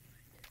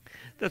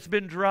that's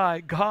been dry.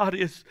 God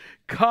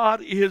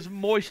is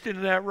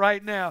moistening that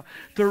right now.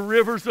 The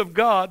rivers of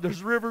God.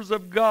 There's rivers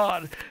of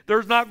God.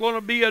 There's not going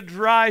to be a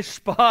dry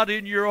spot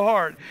in your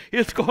heart.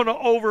 It's going to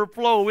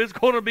overflow. It's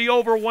going to be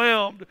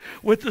overwhelmed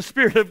with the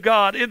Spirit of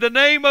God. In the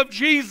name of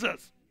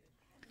Jesus.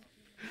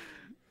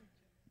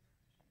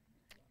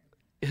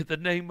 In the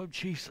name of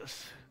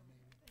Jesus.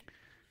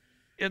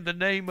 In the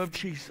name of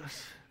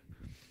Jesus.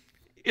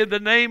 In the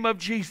name of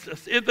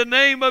Jesus. In the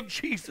name of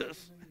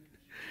Jesus.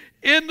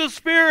 In the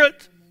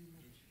Spirit.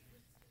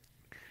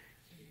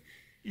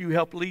 You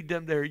help lead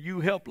them there. You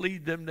help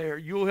lead them there.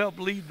 You'll help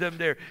lead them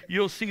there.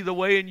 You'll see the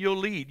way and you'll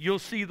lead. You'll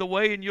see the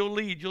way and you'll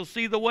lead. You'll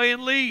see the way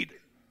and lead.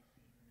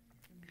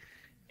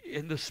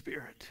 In the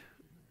Spirit.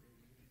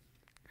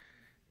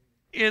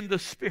 In the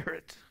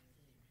Spirit.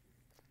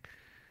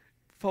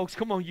 Folks,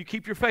 come on. You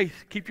keep your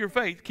faith. Keep your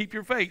faith. Keep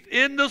your faith.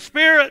 In the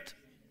Spirit.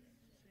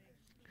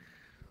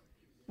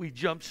 We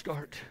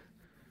jumpstart.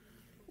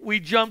 We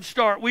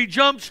jumpstart. We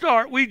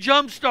jumpstart. We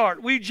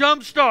jumpstart. We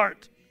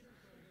jumpstart.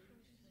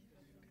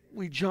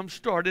 We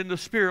jumpstart in the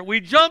Spirit.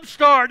 We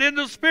jumpstart in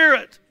the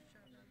Spirit.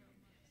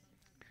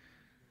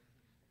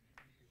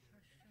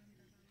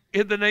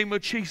 In the name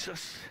of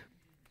Jesus.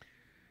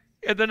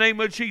 In the name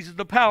of Jesus.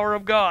 The power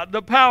of God.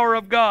 The power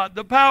of God.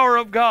 The power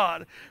of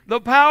God.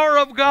 The power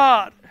of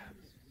God.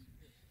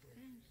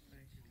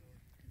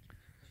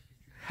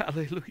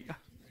 Hallelujah.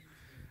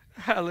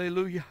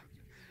 Hallelujah.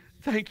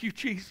 Thank you,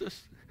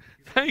 Jesus.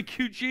 Thank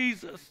you,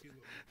 Jesus.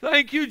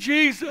 Thank you,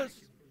 Jesus.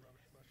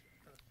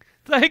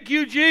 Thank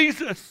you,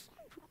 Jesus.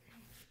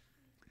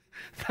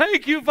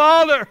 Thank you,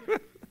 Father.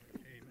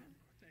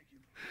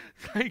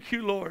 Thank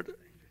you, Lord.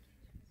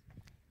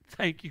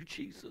 Thank you,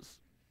 Jesus.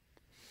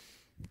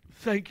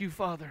 Thank you,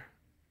 Father.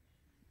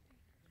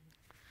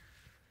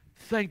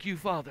 Thank you,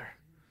 Father.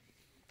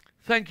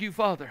 Thank you,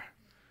 Father.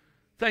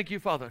 Thank you,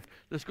 Father.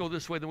 Let's go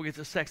this way, then we'll get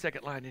to the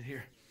second line in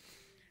here.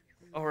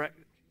 All right.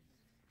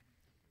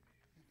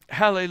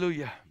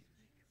 Hallelujah.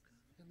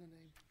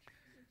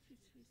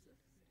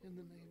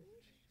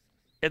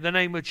 In the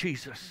name of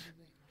Jesus.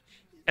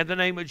 In the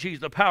name of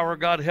Jesus, the power of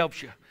God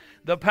helps you.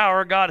 The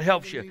power of God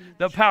helps you.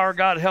 The power of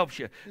God helps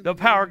you. The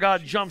power of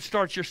God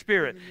jumpstarts your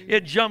spirit.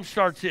 It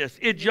jumpstarts this.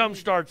 It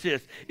jumpstarts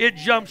this. It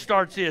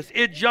jumpstarts this.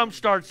 It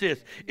jumpstarts this.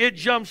 It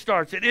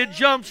jumpstarts it. It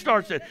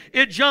jumpstarts it.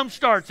 It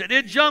jumpstarts it.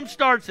 It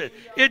jumpstarts it.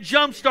 It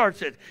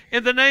jumpstarts it.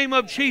 In the name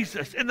of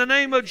Jesus. In the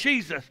name of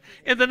Jesus.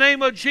 In the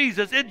name of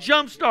Jesus. It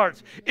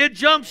jumpstarts. It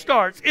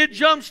jumpstarts. It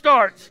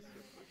jumpstarts.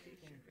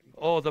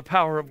 Oh, the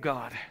power of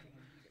God.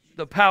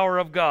 The power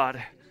of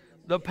God.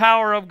 The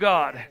power of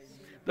God.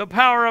 The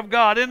power of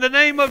God. In the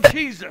name of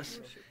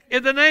Jesus.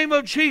 In the name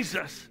of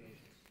Jesus.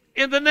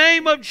 In the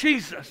name of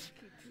Jesus.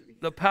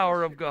 The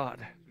power of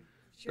God.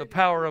 The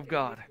power of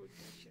God.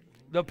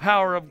 The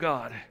power of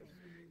God.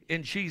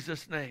 In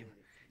Jesus' name.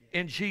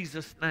 In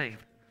Jesus' name.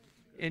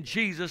 In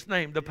Jesus'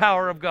 name. The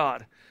power of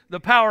God. The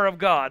power of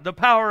God. The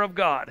power of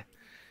God.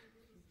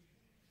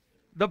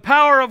 The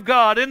power of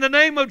God. In the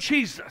name of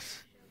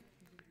Jesus.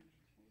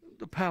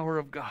 The power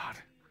of God.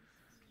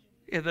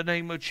 In the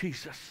name of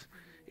Jesus.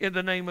 In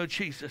the name of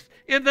Jesus.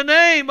 In the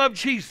name of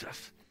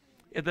Jesus.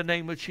 In the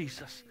name of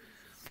Jesus.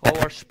 Oh,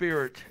 our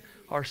spirit,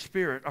 our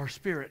spirit, our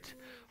spirit,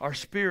 our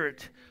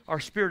spirit, our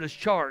spirit is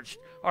charged.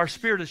 Our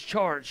spirit is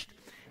charged.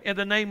 In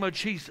the name of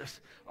Jesus.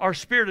 Our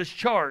spirit is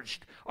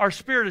charged. Our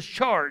spirit is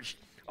charged.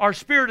 Our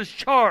spirit is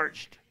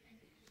charged.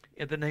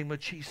 In the name of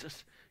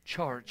Jesus.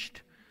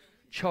 Charged.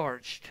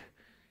 Charged.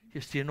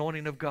 It's the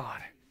anointing of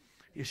God.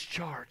 It's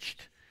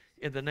charged.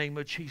 In the name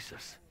of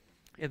Jesus.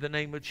 In the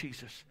name of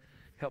Jesus.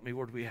 Help me,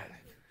 where do we at?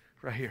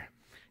 Right here.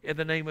 In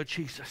the name of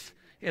Jesus.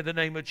 In the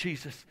name of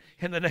Jesus.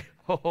 In the name,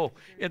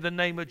 in the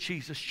name of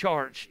Jesus.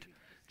 Charged.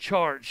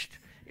 Charged.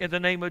 In the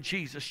name of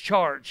Jesus.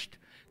 Charged.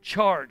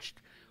 Charged.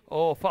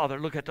 Oh, Father,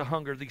 look at the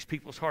hunger of these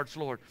people's hearts,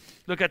 Lord.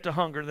 Look at the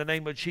hunger in the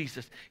name of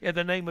Jesus. In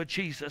the name of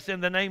Jesus. In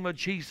the name of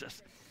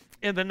Jesus.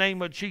 In the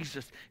name of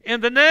Jesus.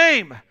 In the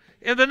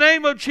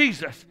name of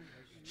Jesus.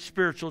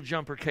 Spiritual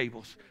jumper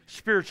cables.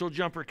 Spiritual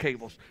jumper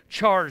cables.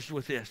 Charged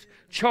with this.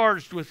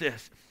 Charged with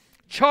this.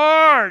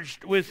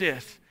 Charged with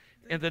this.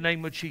 In the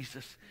name of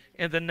Jesus.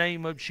 In the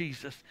name of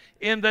Jesus.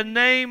 In the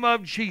name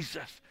of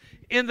Jesus.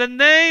 In the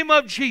name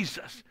of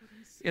Jesus.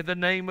 In the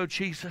name of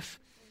Jesus.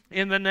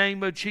 In the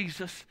name of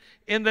Jesus.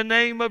 In the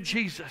name of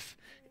Jesus.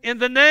 In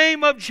the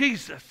name of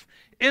Jesus.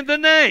 In the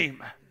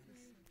name.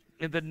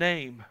 In the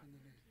name.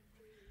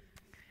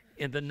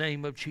 In the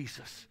name of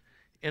Jesus.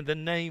 In the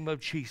name of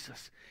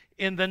Jesus.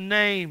 In the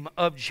name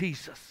of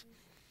Jesus.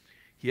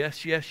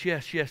 Yes, yes,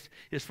 yes, yes.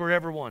 It's for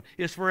everyone.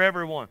 It's for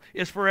everyone.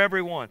 It's for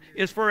everyone.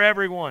 It's for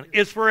everyone.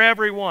 It's for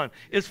everyone.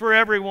 It's for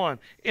everyone.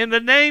 In the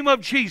name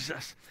of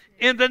Jesus.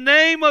 In the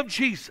name of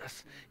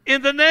Jesus.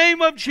 In the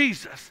name of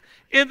Jesus.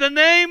 In the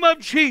name of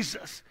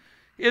Jesus.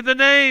 In the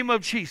name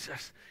of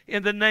Jesus.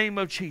 In the name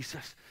of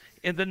Jesus.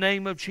 In the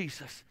name of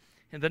Jesus.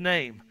 In the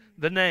name.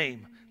 The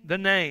name. The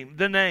name,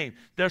 the name.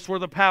 That's where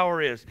the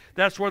power is.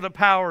 That's where the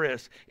power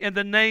is. In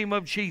the name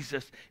of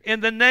Jesus. In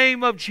the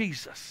name of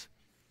Jesus.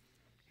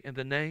 In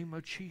the name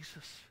of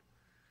Jesus.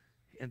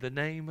 In the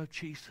name of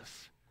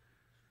Jesus.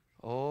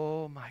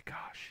 Oh my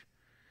gosh.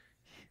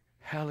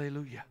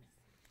 Hallelujah.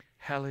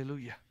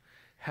 Hallelujah.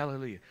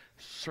 Hallelujah.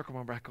 Circle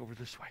my back over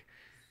this way.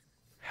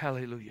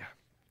 Hallelujah.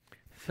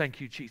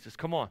 Thank you, Jesus.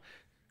 Come on.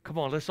 Come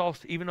on. Let's all,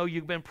 even though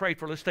you've been prayed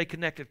for, let's stay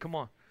connected. Come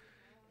on.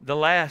 The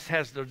last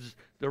has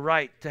the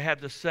right to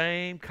have the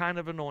same kind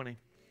of anointing.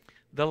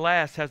 The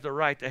last has the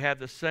right to have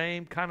the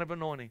same kind of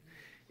anointing.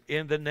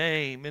 In the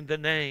name, in the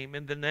name,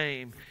 in the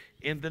name,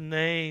 in the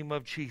name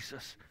of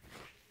Jesus.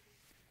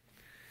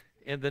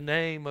 In the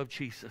name of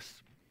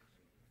Jesus.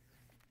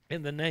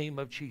 In the name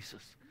of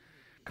Jesus.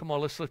 Come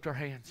on, let's lift our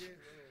hands.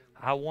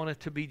 I want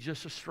it to be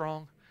just as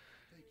strong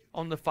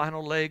on the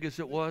final leg as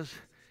it was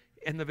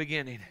in the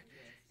beginning.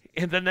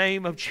 In the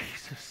name of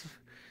Jesus.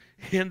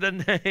 In the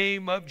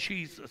name of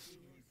Jesus.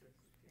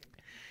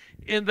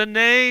 In the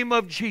name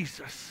of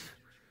Jesus.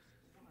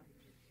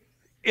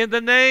 In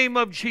the name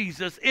of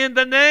Jesus. In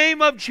the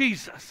name of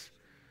Jesus.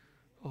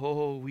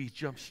 Oh, we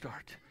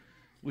jumpstart.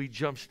 We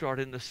jumpstart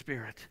in the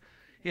Spirit.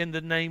 In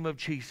the name of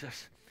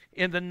Jesus.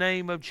 In the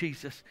name of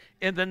Jesus.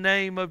 In the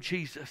name of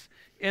Jesus.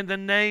 In the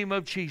name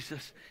of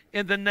Jesus.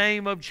 In the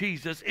name of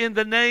Jesus. In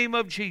the name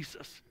of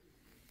Jesus.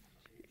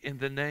 In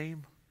the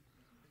name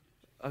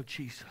of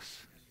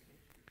Jesus.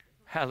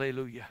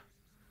 Hallelujah.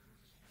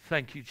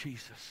 Thank you,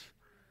 Jesus.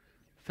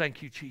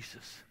 Thank you,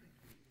 Jesus.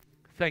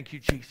 Thank you,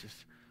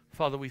 Jesus.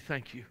 Father, we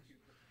thank you.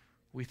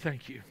 We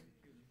thank you.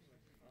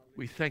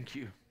 We thank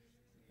you.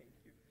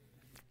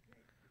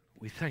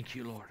 We thank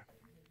you, Lord.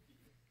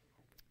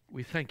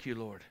 We thank you,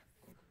 Lord.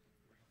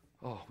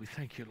 Oh, we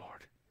thank you,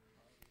 Lord.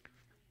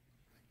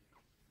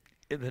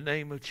 In the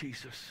name of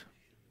Jesus.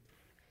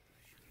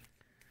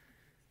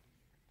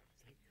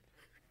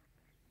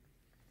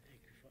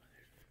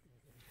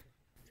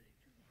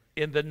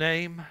 In the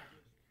name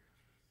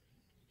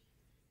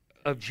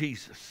of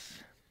Jesus.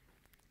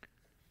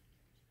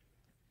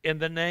 In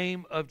the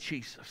name of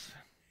Jesus.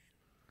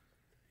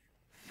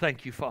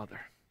 Thank you, Father.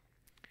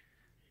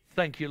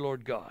 Thank you,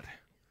 Lord God.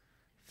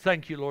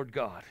 Thank you, Lord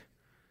God.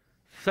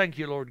 Thank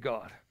you, Lord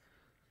God.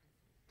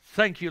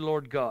 Thank you,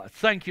 Lord God.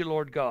 Thank you,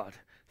 Lord God.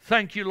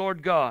 Thank you,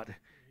 Lord God.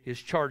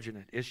 Is charging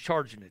it. Is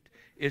charging it.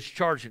 Is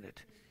charging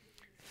it.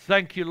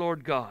 Thank you,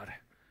 Lord God.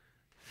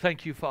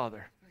 Thank you,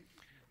 Father.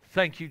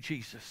 Thank you,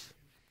 Jesus.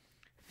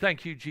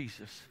 Thank you,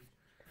 Jesus.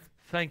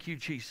 Thank you,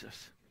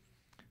 Jesus.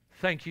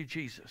 Thank you,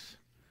 Jesus.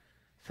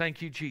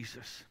 Thank you,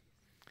 Jesus.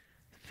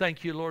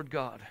 Thank you, Lord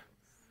God.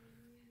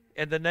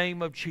 In the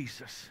name of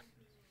Jesus.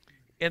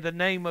 In the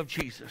name of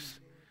Jesus.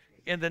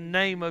 In the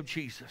name of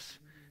Jesus.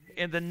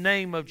 In the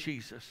name of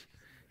Jesus.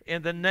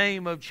 In the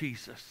name of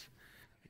Jesus.